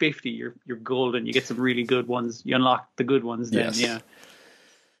hit like 50, you're golden. You get some really good ones. You unlock the good ones then. Yes. Yeah.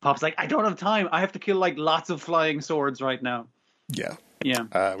 Pop's like, I don't have time. I have to kill like lots of flying swords right now. Yeah.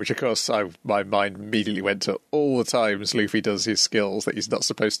 Yeah. Which of course my mind immediately went to all the times Luffy does his skills that he's not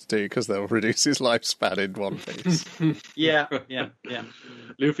supposed to do because they'll reduce his lifespan in One Piece. Yeah.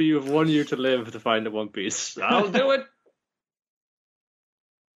 Luffy, you have 1 year to live to find the One Piece. I'll do it.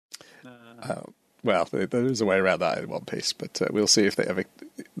 Well, there is a way around that in One Piece, but we'll see if they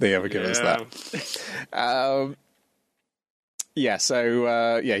ever give us that.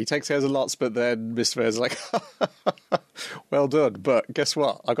 He takes care of lots, but then Mr. Bear's like, well done, but guess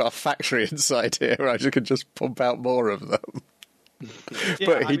what? I've got a factory inside here, I can just pump out more of them.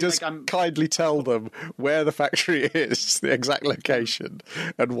 But he does kindly tell them where the factory is, the exact location,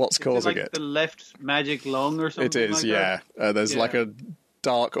 and what's causing it. The left magic lung or something. It is, like that? There's like a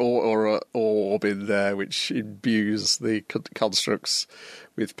dark orb in there which imbues the constructs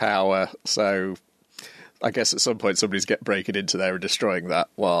with power. So I guess at some point somebody's breaking into there and destroying that.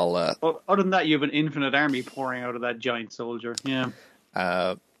 While well, other than that, you have an infinite army pouring out of that giant soldier. Yeah.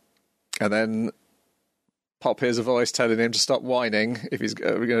 And then Pop hears a voice telling him to stop whining if he's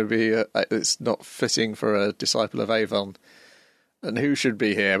going to be. It's not fitting for a disciple of Avon. And who should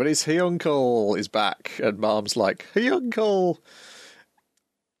be here? But it's Hyunkul is back, and Mom's like, Hyunkul!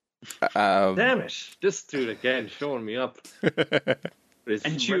 Damn it! This dude again, showing me up.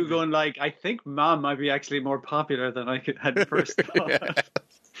 And Chew going like, I think Mom might be actually more popular than I had first thought. Yeah.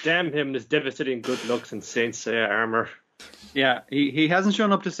 Damn him, his devastating good looks and Saint Seiya armor. Yeah, he hasn't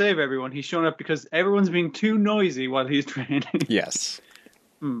shown up to save everyone. He's shown up because everyone's being too noisy while he's training. Yes.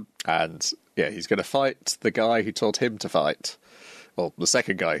 And, yeah, he's going to fight the guy who taught him to fight. Well, the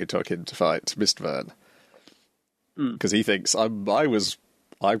second guy who taught him to fight, Mistvern. Because he thinks, I've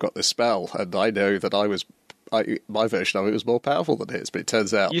got this spell, and I know that my version of it was more powerful than his, but it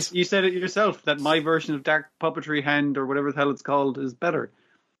turns out... You said it yourself, that my version of Dark Puppetry Hand, or whatever the hell it's called, is better.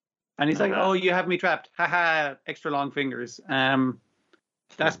 And he's like, oh, you have me trapped. Haha, extra long fingers.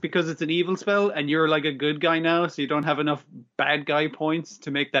 That's because it's an evil spell, and you're like a good guy now, so you don't have enough bad guy points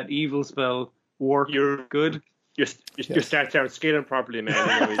to make that evil spell work good. You start scaling properly,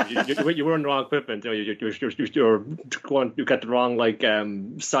 man. You were in the wrong equipment. You got the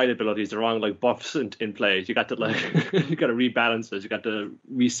wrong side abilities, the wrong buffs in place. You got to you got to rebalance it. You got to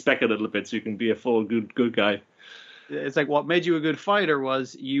respec a little bit so you can be a full good guy. It's like what made you a good fighter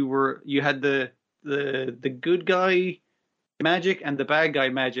was you had the good guy magic and the bad guy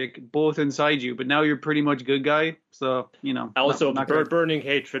magic both inside you, but now you're pretty much good guy. So also burning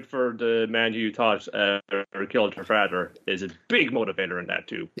hatred for the man you thought or killed her father is a big motivator in that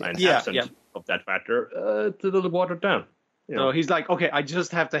too. And absent of that factor, it's a little watered down. So he's like, okay, I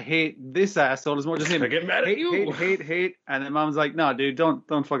just have to hate this asshole as much as him. I get mad at you. Hate, and then Mom's like, no, dude, don't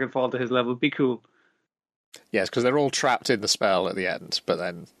fucking fall to his level. Be cool. Yes, because they're all trapped in the spell at the end. But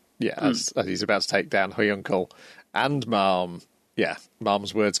then, as he's about to take down Hyunkul and Mom,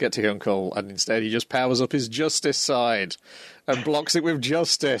 Mom's words get to Hyunkul, and instead he just powers up his justice side and blocks it with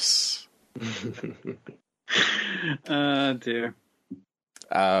justice. Dear.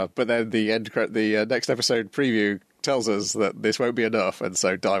 But then the next episode preview tells us that this won't be enough, and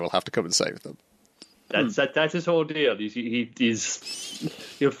so Dai will have to come and save them. That's his whole deal.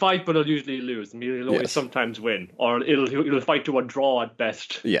 He'll fight, but he'll usually lose. He'll always sometimes win, or he'll fight to a draw at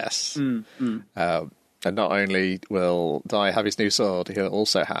best. Yes. And not only will Dai have his new sword, he'll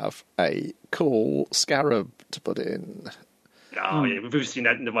also have a cool scarab to put in. Oh, yeah, we've seen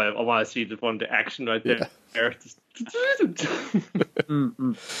that in the wild. I want to see the action right there.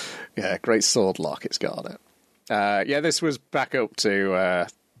 Yeah, great sword lock it's got on it. This was back up to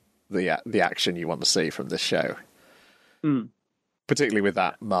the action you want to see from this show. Particularly with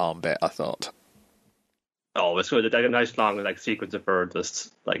that Mom bit, I thought. Oh, it's good. Like a nice long sequence of her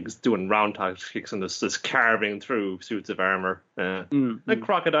just doing roundhouse kicks and just carving through suits of armor. Like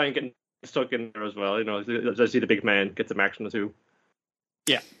Crocodile getting stuck in there as well. I see the big man get some action too.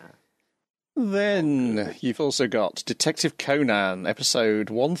 Yeah. Then you've also got Detective Conan, episode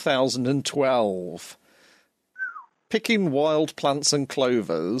 1012. Picking Wild Plants and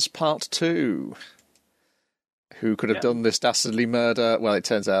Clovers, Part 2. Who could have done this dastardly murder? Well, it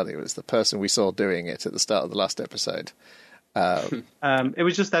turns out it was the person we saw doing it at the start of the last episode. It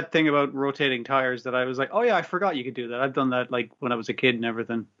was just that thing about rotating tires that I was like, oh yeah, I forgot you could do that. I've done that when I was a kid and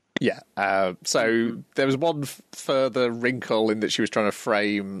everything. Yeah. So there was one further wrinkle in that she was trying to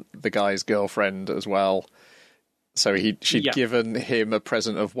frame the guy's girlfriend as well. So she'd given him a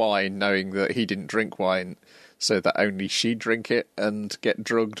present of wine, knowing that he didn't drink wine, so that only she'd drink it and get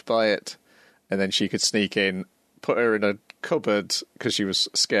drugged by it, and then she could sneak in, put her in a cupboard because she was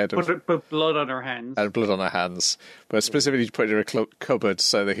scared of... Put blood on her hands. And blood on her hands. But specifically put her in a cupboard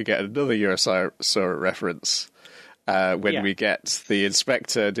so they could get another Urasawa reference when we get the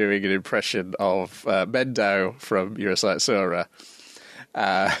inspector doing an impression of Mendo from Urasawa.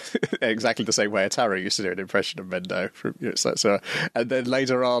 Exactly the same way Atara used to do an impression of Mendo from Urasawa. And then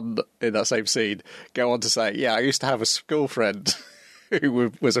later on in that same scene, go on to say, I used to have a school friend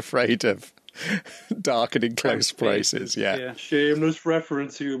who was afraid of dark and enclosed places. Yeah. Shameless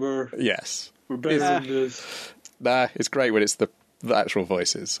reference humor. Yes. We're better than this. Nah, it's great when it's the actual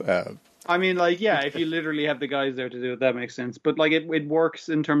voices. I mean, if you literally have the guys there to do it, that makes sense. But it works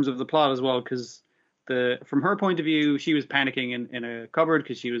in terms of the plot as well, because from her point of view, she was panicking in a cupboard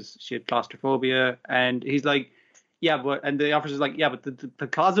because she had claustrophobia, and he's like, and the officer's like, but the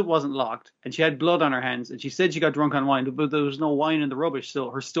closet wasn't locked, and she had blood on her hands, and she said she got drunk on wine, but there was no wine in the rubbish, so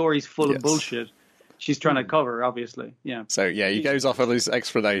her story's full of bullshit. she's trying to cover, obviously. Yeah. So yeah, he goes off on his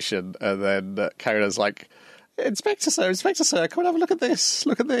explanation, and then Conan's like, Inspector Sir, come and have a look at this.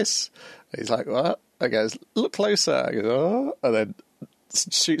 Look at this. And he's like, what? And goes, look closer. He goes, oh, and then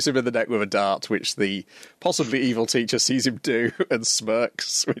shoots him in the neck with a dart, which the possibly evil teacher sees him do and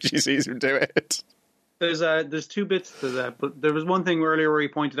smirks when she sees him do it. There's two bits to that, but there was one thing earlier where he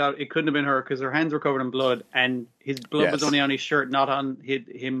pointed out it couldn't have been her because her hands were covered in blood, and his blood was only on his shirt, not on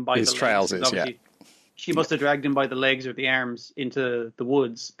him by his the trousers. legs. Yeah, she must have dragged him by the legs or the arms into the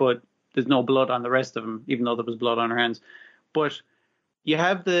woods, but there's no blood on the rest of him, even though there was blood on her hands. But you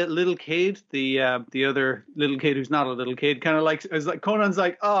have the little kid, the other little kid who's not a little kid, kind of like, it's like Conan's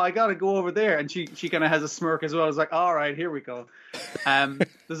like, oh, I gotta go over there, and she kind of has a smirk as well. It's like, all right, here we go.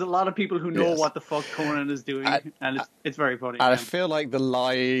 There's a lot of people who know what the fuck Conan is doing, and it's very funny. And I feel like the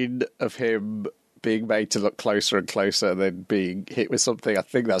line of him being made to look closer and closer, and then being hit with something, I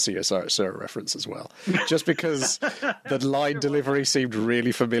think that's a Yosara reference as well. Just because the line delivery seemed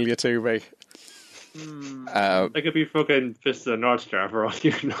really familiar to me. It could be fucking Fist of the North Star for all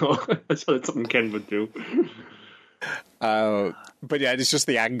you know. That's something Ken would do. But yeah, it's just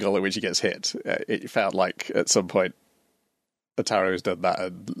the angle at which he gets hit. It felt like at some point Ataro's done that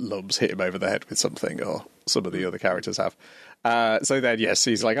and Lums hit him over the head with something, or some of the other characters have. So then, yes,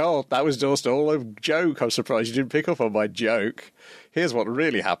 he's like, oh, that was just all a joke. I'm surprised you didn't pick up on my joke. Here's what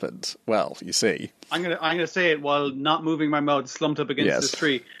really happened. Well, you see. I'm gonna say it while not moving my mouth, slumped up against this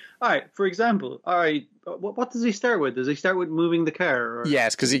tree. All right, for example, what does he start with? Does he start with moving the car? Or?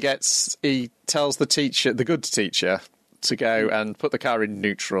 Yes, because he tells the teacher, the good teacher, to go and put the car in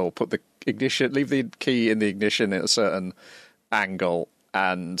neutral, put the ignition, leave the key in the ignition at a certain angle,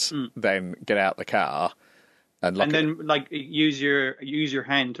 and then get out the car and lock use your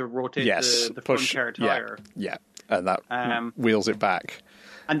hand to rotate the front car tire. Yeah, and that wheels it back.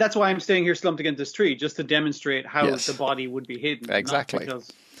 And that's why I'm staying here slumped against this tree, just to demonstrate how the body would be hidden. Exactly.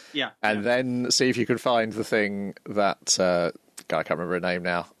 And then see if you could find the thing that God, I can't remember her name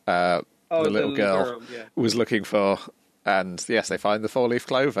now. The little girl was looking for, and yes, they find the 4-leaf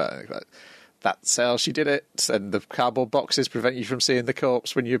clover. That's how she did it. And the cardboard boxes prevent you from seeing the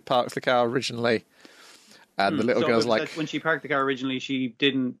corpse when you parked the car originally. And the little girl's like, when she parked the car originally, she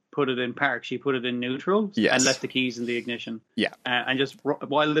didn't put it in park. She put it in neutral and left the keys in the ignition. Yeah, and just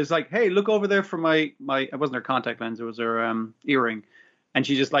while there's like, hey, look over there for my it wasn't her contact lens, it was her earring. And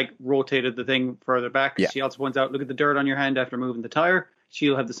she just like rotated the thing further back. Yeah. She also points out, look at the dirt on your hand after moving the tire.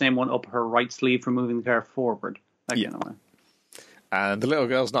 She'll have the same one up her right sleeve for moving the car forward. Kind of way. And the little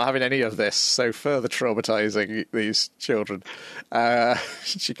girl's not having any of this, so further traumatizing these children.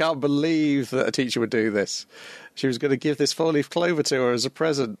 She can't believe that a teacher would do this. She was going to give this 4-leaf clover to her as a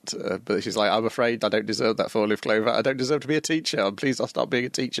present, but she's like, I'm afraid I don't deserve that 4-leaf clover. I don't deserve to be a teacher. I'm pleased I'll stop being a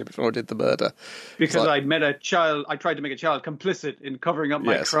teacher before I did the murder. Because I met a child, I tried to make a child complicit in covering up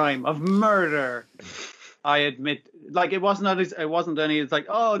my crime of murder. I admit, like, it wasn't any, it's like,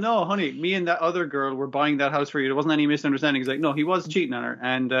 oh no, honey, me and that other girl were buying that house for you. There wasn't any misunderstanding. It's like, no, he was cheating on her,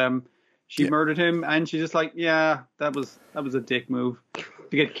 and she murdered him, and she's just like, yeah, that was a dick move to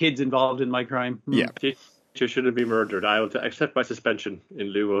get kids involved in my crime. Yeah. She shouldn't be murdered. I will accept my suspension in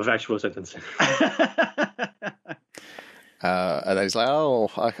lieu of actual sentencing. And then he's like,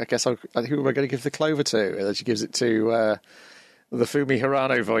 oh, I guess who am I going to give the clover to? And then she gives it to the Fumi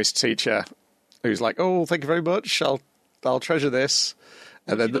Hirano voice teacher, who's like, oh, thank you very much. I'll treasure this.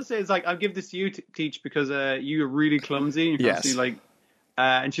 And then she does say, it's like, I'll give this to you to teach because you're really clumsy. Yes. Like,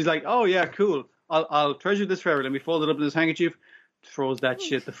 and she's like, oh yeah, cool. I'll treasure this forever. Let me fold it up in this handkerchief. Throws that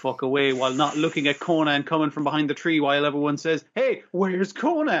shit the fuck away while not looking at Conan coming from behind the tree while everyone says, hey, where's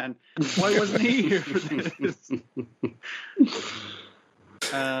Conan? Why wasn't he here for this?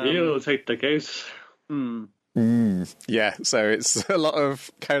 He'll take the case. Yeah, so it's a lot of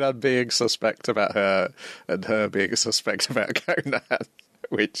Conan being suspect about her and her being suspect about Conan,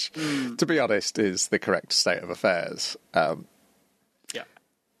 which, to be honest, is the correct state of affairs. But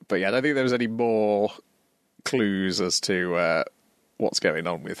yeah, I don't think there was any more clues as to what's going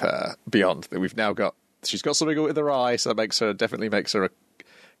on with her beyond that. We've now got, she's got something with her eye, so that definitely makes her a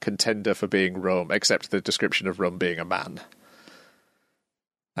contender for being Rum, except the description of Rum being a man.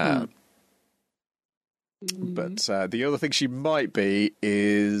 But the other thing she might be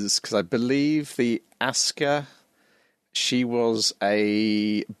is, because I believe the Asuka, she was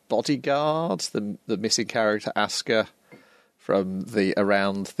a bodyguard, the missing character Asuka, from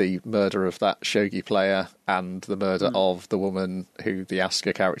around the murder of that shogi player and the murder of the woman who the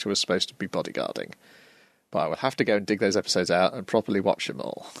Asuka character was supposed to be bodyguarding. But I would have to go and dig those episodes out and properly watch them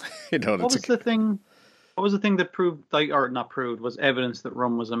all in order What was the thing What was the thing that proved, or not proved, was evidence that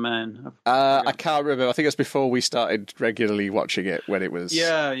Rum was a man? I can't remember. I think it's before we started regularly watching it when it was.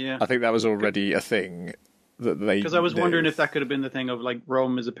 Yeah. I think that was already a thing that they. Because I was wondering if that could have been the thing of like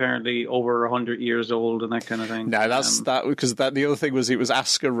Rum is apparently over 100 years old and that kind of thing. No, that's because the other thing was it was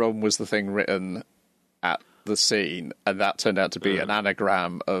Asker Rum was the thing written at the scene, and that turned out to be an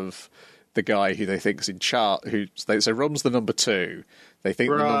anagram of the guy who they think is in charge. So Rum's the number 2. They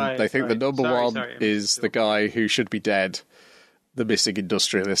think the number 1 is the guy who should be dead, the missing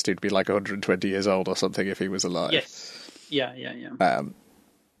industrialist who'd be like 120 years old or something if he was alive. Yes. Yeah.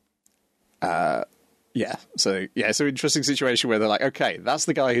 So interesting situation where they're like, okay, that's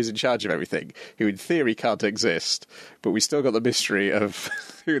the guy who's in charge of everything, who in theory can't exist, but we still got the mystery of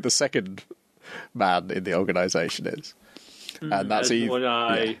who the second man in the organisation is. And that's one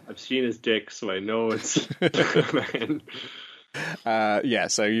eye. I've seen his dick, so I know it's man.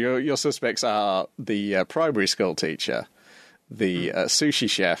 So your suspects are the primary school teacher, the sushi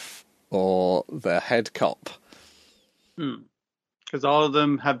chef, or the head cop. Because all of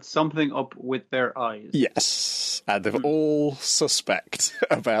them have something up with their eyes. Yes, and they're all suspect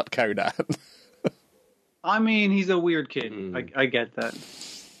about Conan. I mean, he's a weird kid. I get that.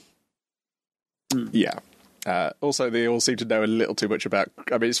 Yeah. Also, they all seem to know a little too much about...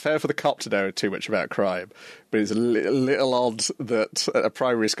 I mean, it's fair for the cop to know too much about crime, but it's a little odd that a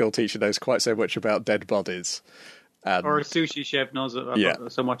primary school teacher knows quite so much about dead bodies. Or a sushi chef knows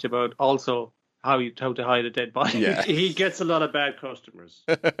so much about also how to hide a dead body. Yeah. He gets a lot of bad customers.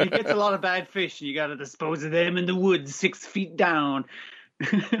 He gets a lot of bad fish, and you got to dispose of them in the woods 6 feet down.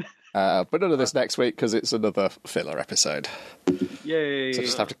 But none of this next week because it's another filler episode. Yay! So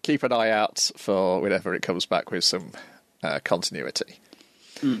just have to keep an eye out for whenever it comes back with some continuity.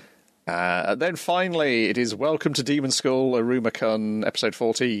 And then finally, it is Welcome to Demon School, Aruma-kun, episode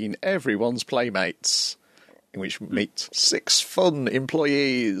 14, Everyone's Playmates, in which we meet 6 fun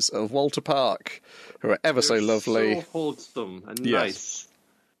employees of Walter Park who are ever so lovely. So wholesome and nice.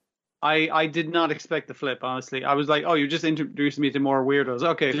 I did not expect the flip, honestly. I was like, oh, you just introduced me to more weirdos.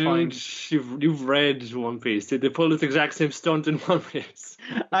 Okay, fine. You've read One Piece. Did they pull this exact same stunt in One Piece?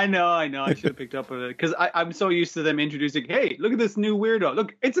 I know. I should have picked up on it. Because I'm so used to them introducing, hey, look at this new weirdo.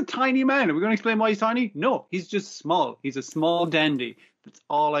 Look, it's a tiny man. Are we going to explain why he's tiny? No, he's just small. He's a small dandy. That's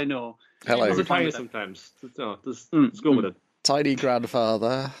all I know. Hello. He's tiny sometimes. No, let's go with it. Tiny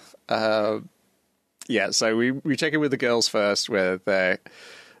grandfather. So we check in with the girls first, where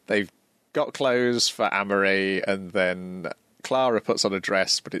they've got clothes for Amory, and then Clara puts on a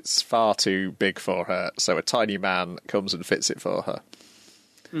dress, but it's far too big for her, so a tiny man comes and fits it for her.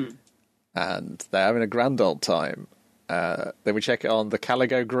 And they're having a grand old time. Then we check it on the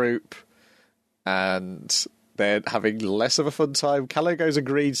Caligo group, and they're having less of a fun time. Caligo's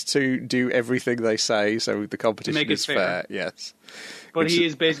agreed to do everything they say, so the competition is fair. Yes. But he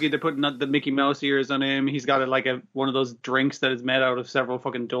is basically, they're putting the Mickey Mouse ears on him. He's got one of those drinks that is made out of several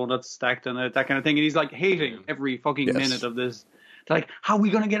fucking donuts stacked on it, that kind of thing. And he's like hating every fucking minute of this. They're like, how are we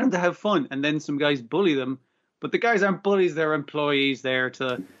going to get him to have fun? And then some guys bully them. But the guys aren't bullies, they're employees there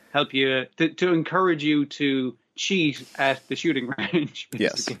to help you, to encourage you to cheat at the shooting range,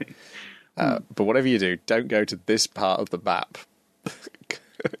 basically. Yes. But whatever you do, don't go to this part of the map.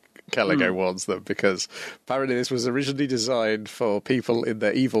 Caligo warns them, because apparently this was originally designed for people in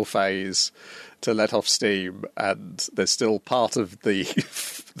their evil phase to let off steam, and there's still part of the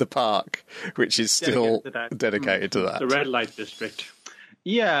park which is still dedicated to that. The red light district.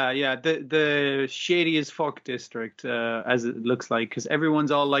 Yeah, the shady as fuck district, as it looks like, because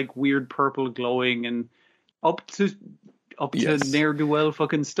everyone's all like weird purple glowing and up to ne'er-do-well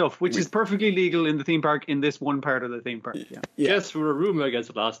fucking stuff, which is perfectly legal in the theme park, in this one part of the theme park. Yes, where Aruma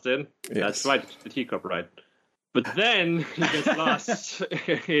gets lost in. Yes. That's right, the teacup ride. But then he gets lost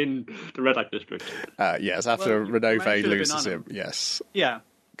in the red light district. After Renove loses him. Yes. Yeah.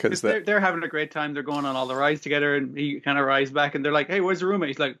 Because they're having a great time. They're going on all the rides together, and he kind of rides back, and they're like, hey, where's Aruma?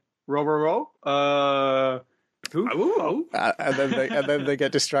 He's like, row. Who? And then they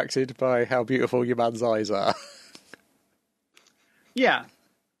get distracted by how beautiful your man's eyes are. Yeah.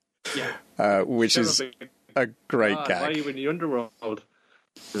 Which is a great gag. Why are you in the underworld?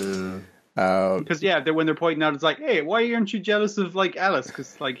 Because when they're pointing out, it's like, hey, why aren't you jealous of like Alice?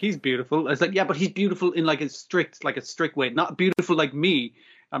 Because like he's beautiful. It's like, yeah, but he's beautiful in like a strict way, not beautiful like me.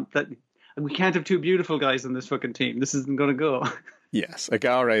 That we can't have 2 beautiful guys on this fucking team. This isn't going to go. Yes,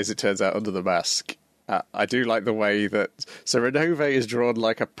 Agare, as it turns out, under the mask. I do like the way that... So Renove is drawn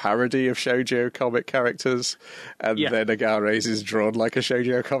like a parody of shoujo comic characters, and then Agare's is drawn like a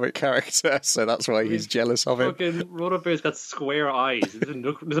shoujo comic character, so that's why he's jealous of him. Fucking Renove's got square eyes. It doesn't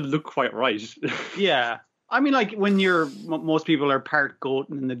look quite right. Yeah. I mean, like when most people are part goat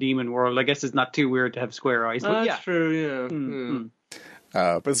in the demon world, I guess it's not too weird to have square eyes. But That's true, yeah.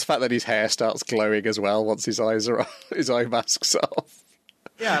 But it's the fact that his hair starts glowing as well once his eye mask's off.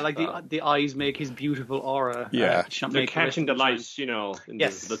 Yeah, like the eyes make his beautiful aura. Yeah. They're catching the lights, you know, and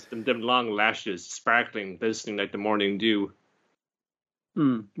yes. them long lashes sparkling, glistening like the morning dew.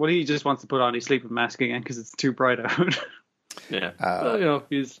 Well, he just wants to put on his sleeping mask again because it's too bright out. Yeah. Well, you know,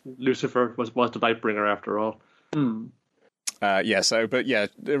 Lucifer was the light bringer after all. The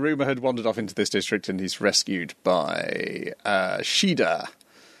Aruma had wandered off into this district and he's rescued by Shida,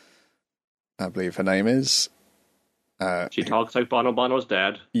 I believe her name is. She talks like Bono's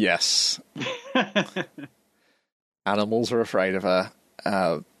dad. Yes. Animals are afraid of her.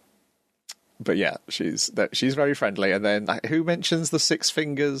 But yeah, she's very friendly. And then who mentions the six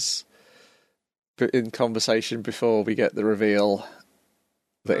fingers in conversation before we get the reveal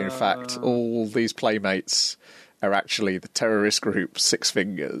that in fact all these playmates are actually the terrorist group Six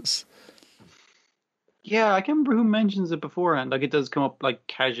Fingers? Yeah, I can't remember who mentions it beforehand. Like, it does come up like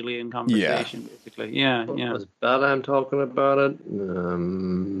casually in conversation, basically. Yeah. Was Balan talking about it?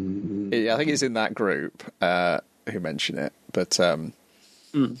 I think it's in that group who mention it. But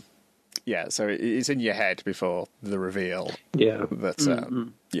yeah, so it's in your head before the reveal. Yeah.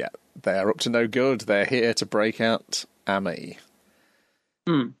 That yeah, they're up to no good. They're here to break out Ami.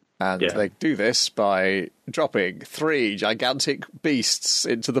 And they do this by dropping 3 gigantic beasts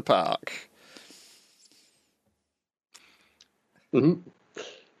into the park.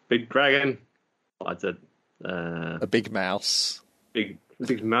 Big dragon. What's it? A big mouse. Big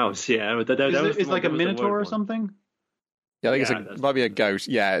mouse, yeah. It's like a minotaur or something? Yeah, I think it might be a goat.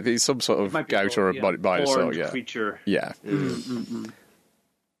 Yeah, it's some sort of goat or a dinosaur. Yeah, creature. Yeah, and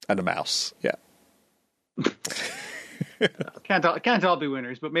a mouse. Yeah. Can't all be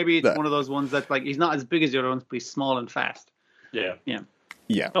winners, but maybe it's one of those ones that's like he's not as big as the other ones, but he's small and fast. Yeah.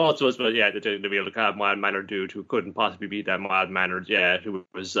 Also, to be able to have a mild-mannered dude who couldn't possibly be that mild-mannered. Yeah, who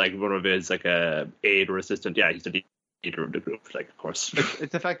was like one of his like a aide or assistant. Yeah, he's the leader of the group. Like, of course,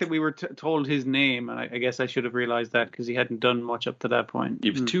 it's the fact that we were told his name, and I guess I should have realized that because he hadn't done much up to that point.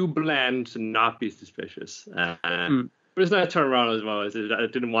 He was too bland to not be suspicious. But it's not a turnaround as well. I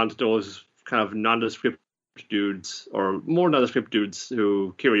didn't want those kind of nondescript dudes or more nondescript dudes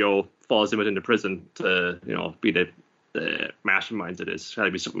who Kirio falls in within the prison to, you know, be the masterminds. It is. It's got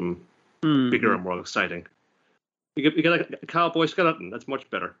to be something bigger and more exciting. You get like a cowboy skeleton. That's much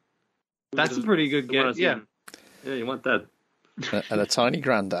better. That's a pretty good get. Yeah. Yeah, you want that. And a tiny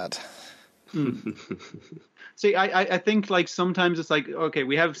granddad. See, I think like sometimes it's like, okay,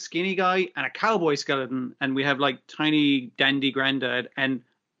 we have skinny guy and a cowboy skeleton, and we have like tiny dandy granddad and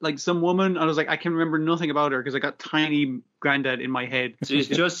like some woman. I was like, I can remember nothing about her because I got tiny granddad in my head. She's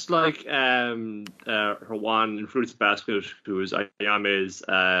just like her one in Fruits Basket, who is Ayame's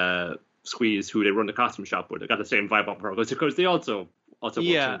squeeze, who they run the costume shop with. They got the same vibe on her because they also work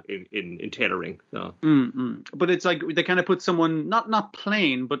in tailoring. So. But it's like they kind of put someone not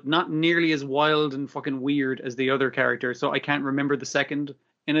plain, but not nearly as wild and fucking weird as the other character. So I can't remember the second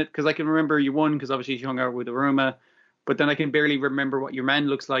in it because I can remember you one because obviously she hung out with Aruma, but then I can barely remember what your man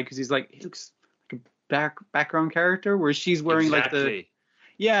looks like because he looks like a background character, whereas she's wearing like the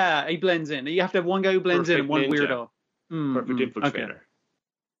he blends in. You have to have one guy who blends in and one weirdo. Perfect infiltrator.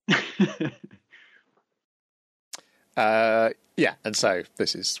 Okay. Yeah, and so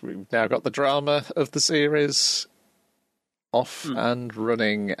we've now got the drama of the series off and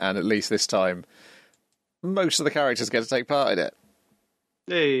running, and at least this time, most of the characters get to take part in it.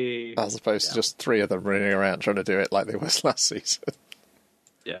 Hey. As opposed to just 3 of them running around trying to do it like they was last season.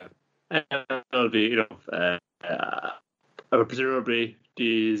 Yeah. And it'll be, presumably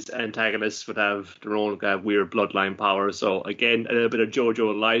these antagonists would have their own kind of weird bloodline power. So again, a little bit of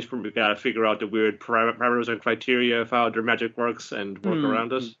JoJo Light, where we've got to figure out the weird parameters and criteria of how their magic works and work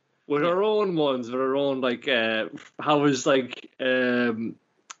around it. With our own ones, with our own how is I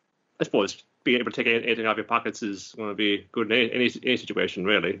suppose being able to take anything out of your pockets is going to be good in any situation,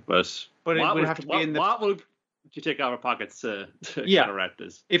 really. But it would have to be in the... What will you take out of our pockets to counteract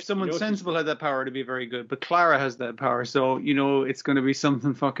this? If someone sensible had that power, to be very good. But Clara has that power, so it's going to be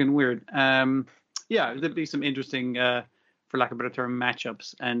something fucking weird. There'd be some interesting, for lack of a better term,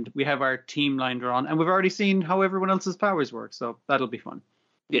 matchups. And we have our team line drawn, and we've already seen how everyone else's powers work, so that'll be fun.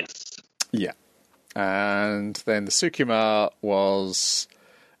 Yes. Yeah. And then the Tsukima was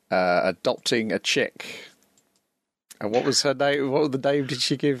adopting a chick. And what was her name? What the name did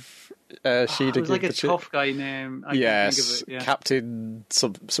she give? It was like a tough guy name. I can't think of it. Yeah. Captain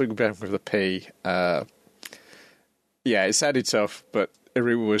something with a P. Yeah, it sounded tough, but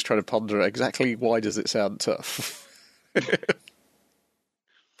Iruma was trying to ponder exactly why does it sound tough.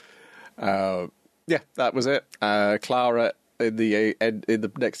 Yeah, that was it. Clara in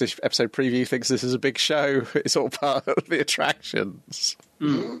the next episode preview thinks this is a big show. It's all part of the attractions.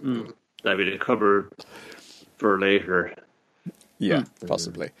 That'd be the cover for later. Yeah,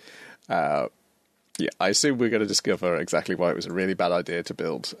 possibly. Yeah, I assume we're going to discover exactly why it was a really bad idea to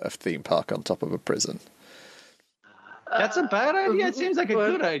build a theme park on top of a prison. That's a bad idea. It seems like a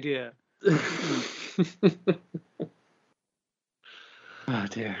good idea. Oh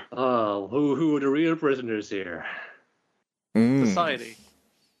dear. Oh, who are the real prisoners here? Society.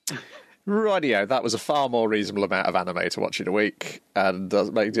 Rightio, that was a far more reasonable amount of anime to watch in a week, and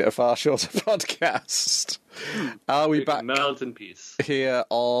does make it a far shorter podcast. Are we back melt in peace here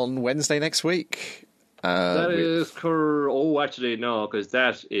on Wednesday next week? That is actually no, because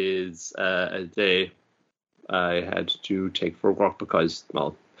that is a day I had to take for work because,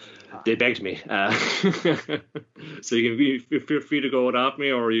 well, they begged me. So you can feel free to go without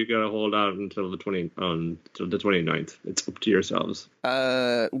me, or you gotta hold out until the 29th. It's up to yourselves.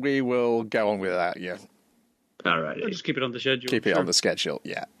 We will go on without you. All right. Just keep it on the schedule. Keep it on the schedule,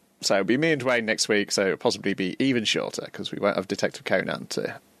 yeah. So it'll be me and Dwayne next week, so it'll possibly be even shorter, because we won't have Detective Conan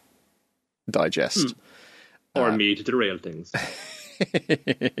to digest. Or me to derail things.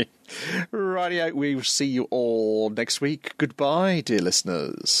 Rightio, we will see you all next week. Goodbye, dear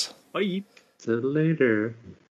listeners. Bye. See you later.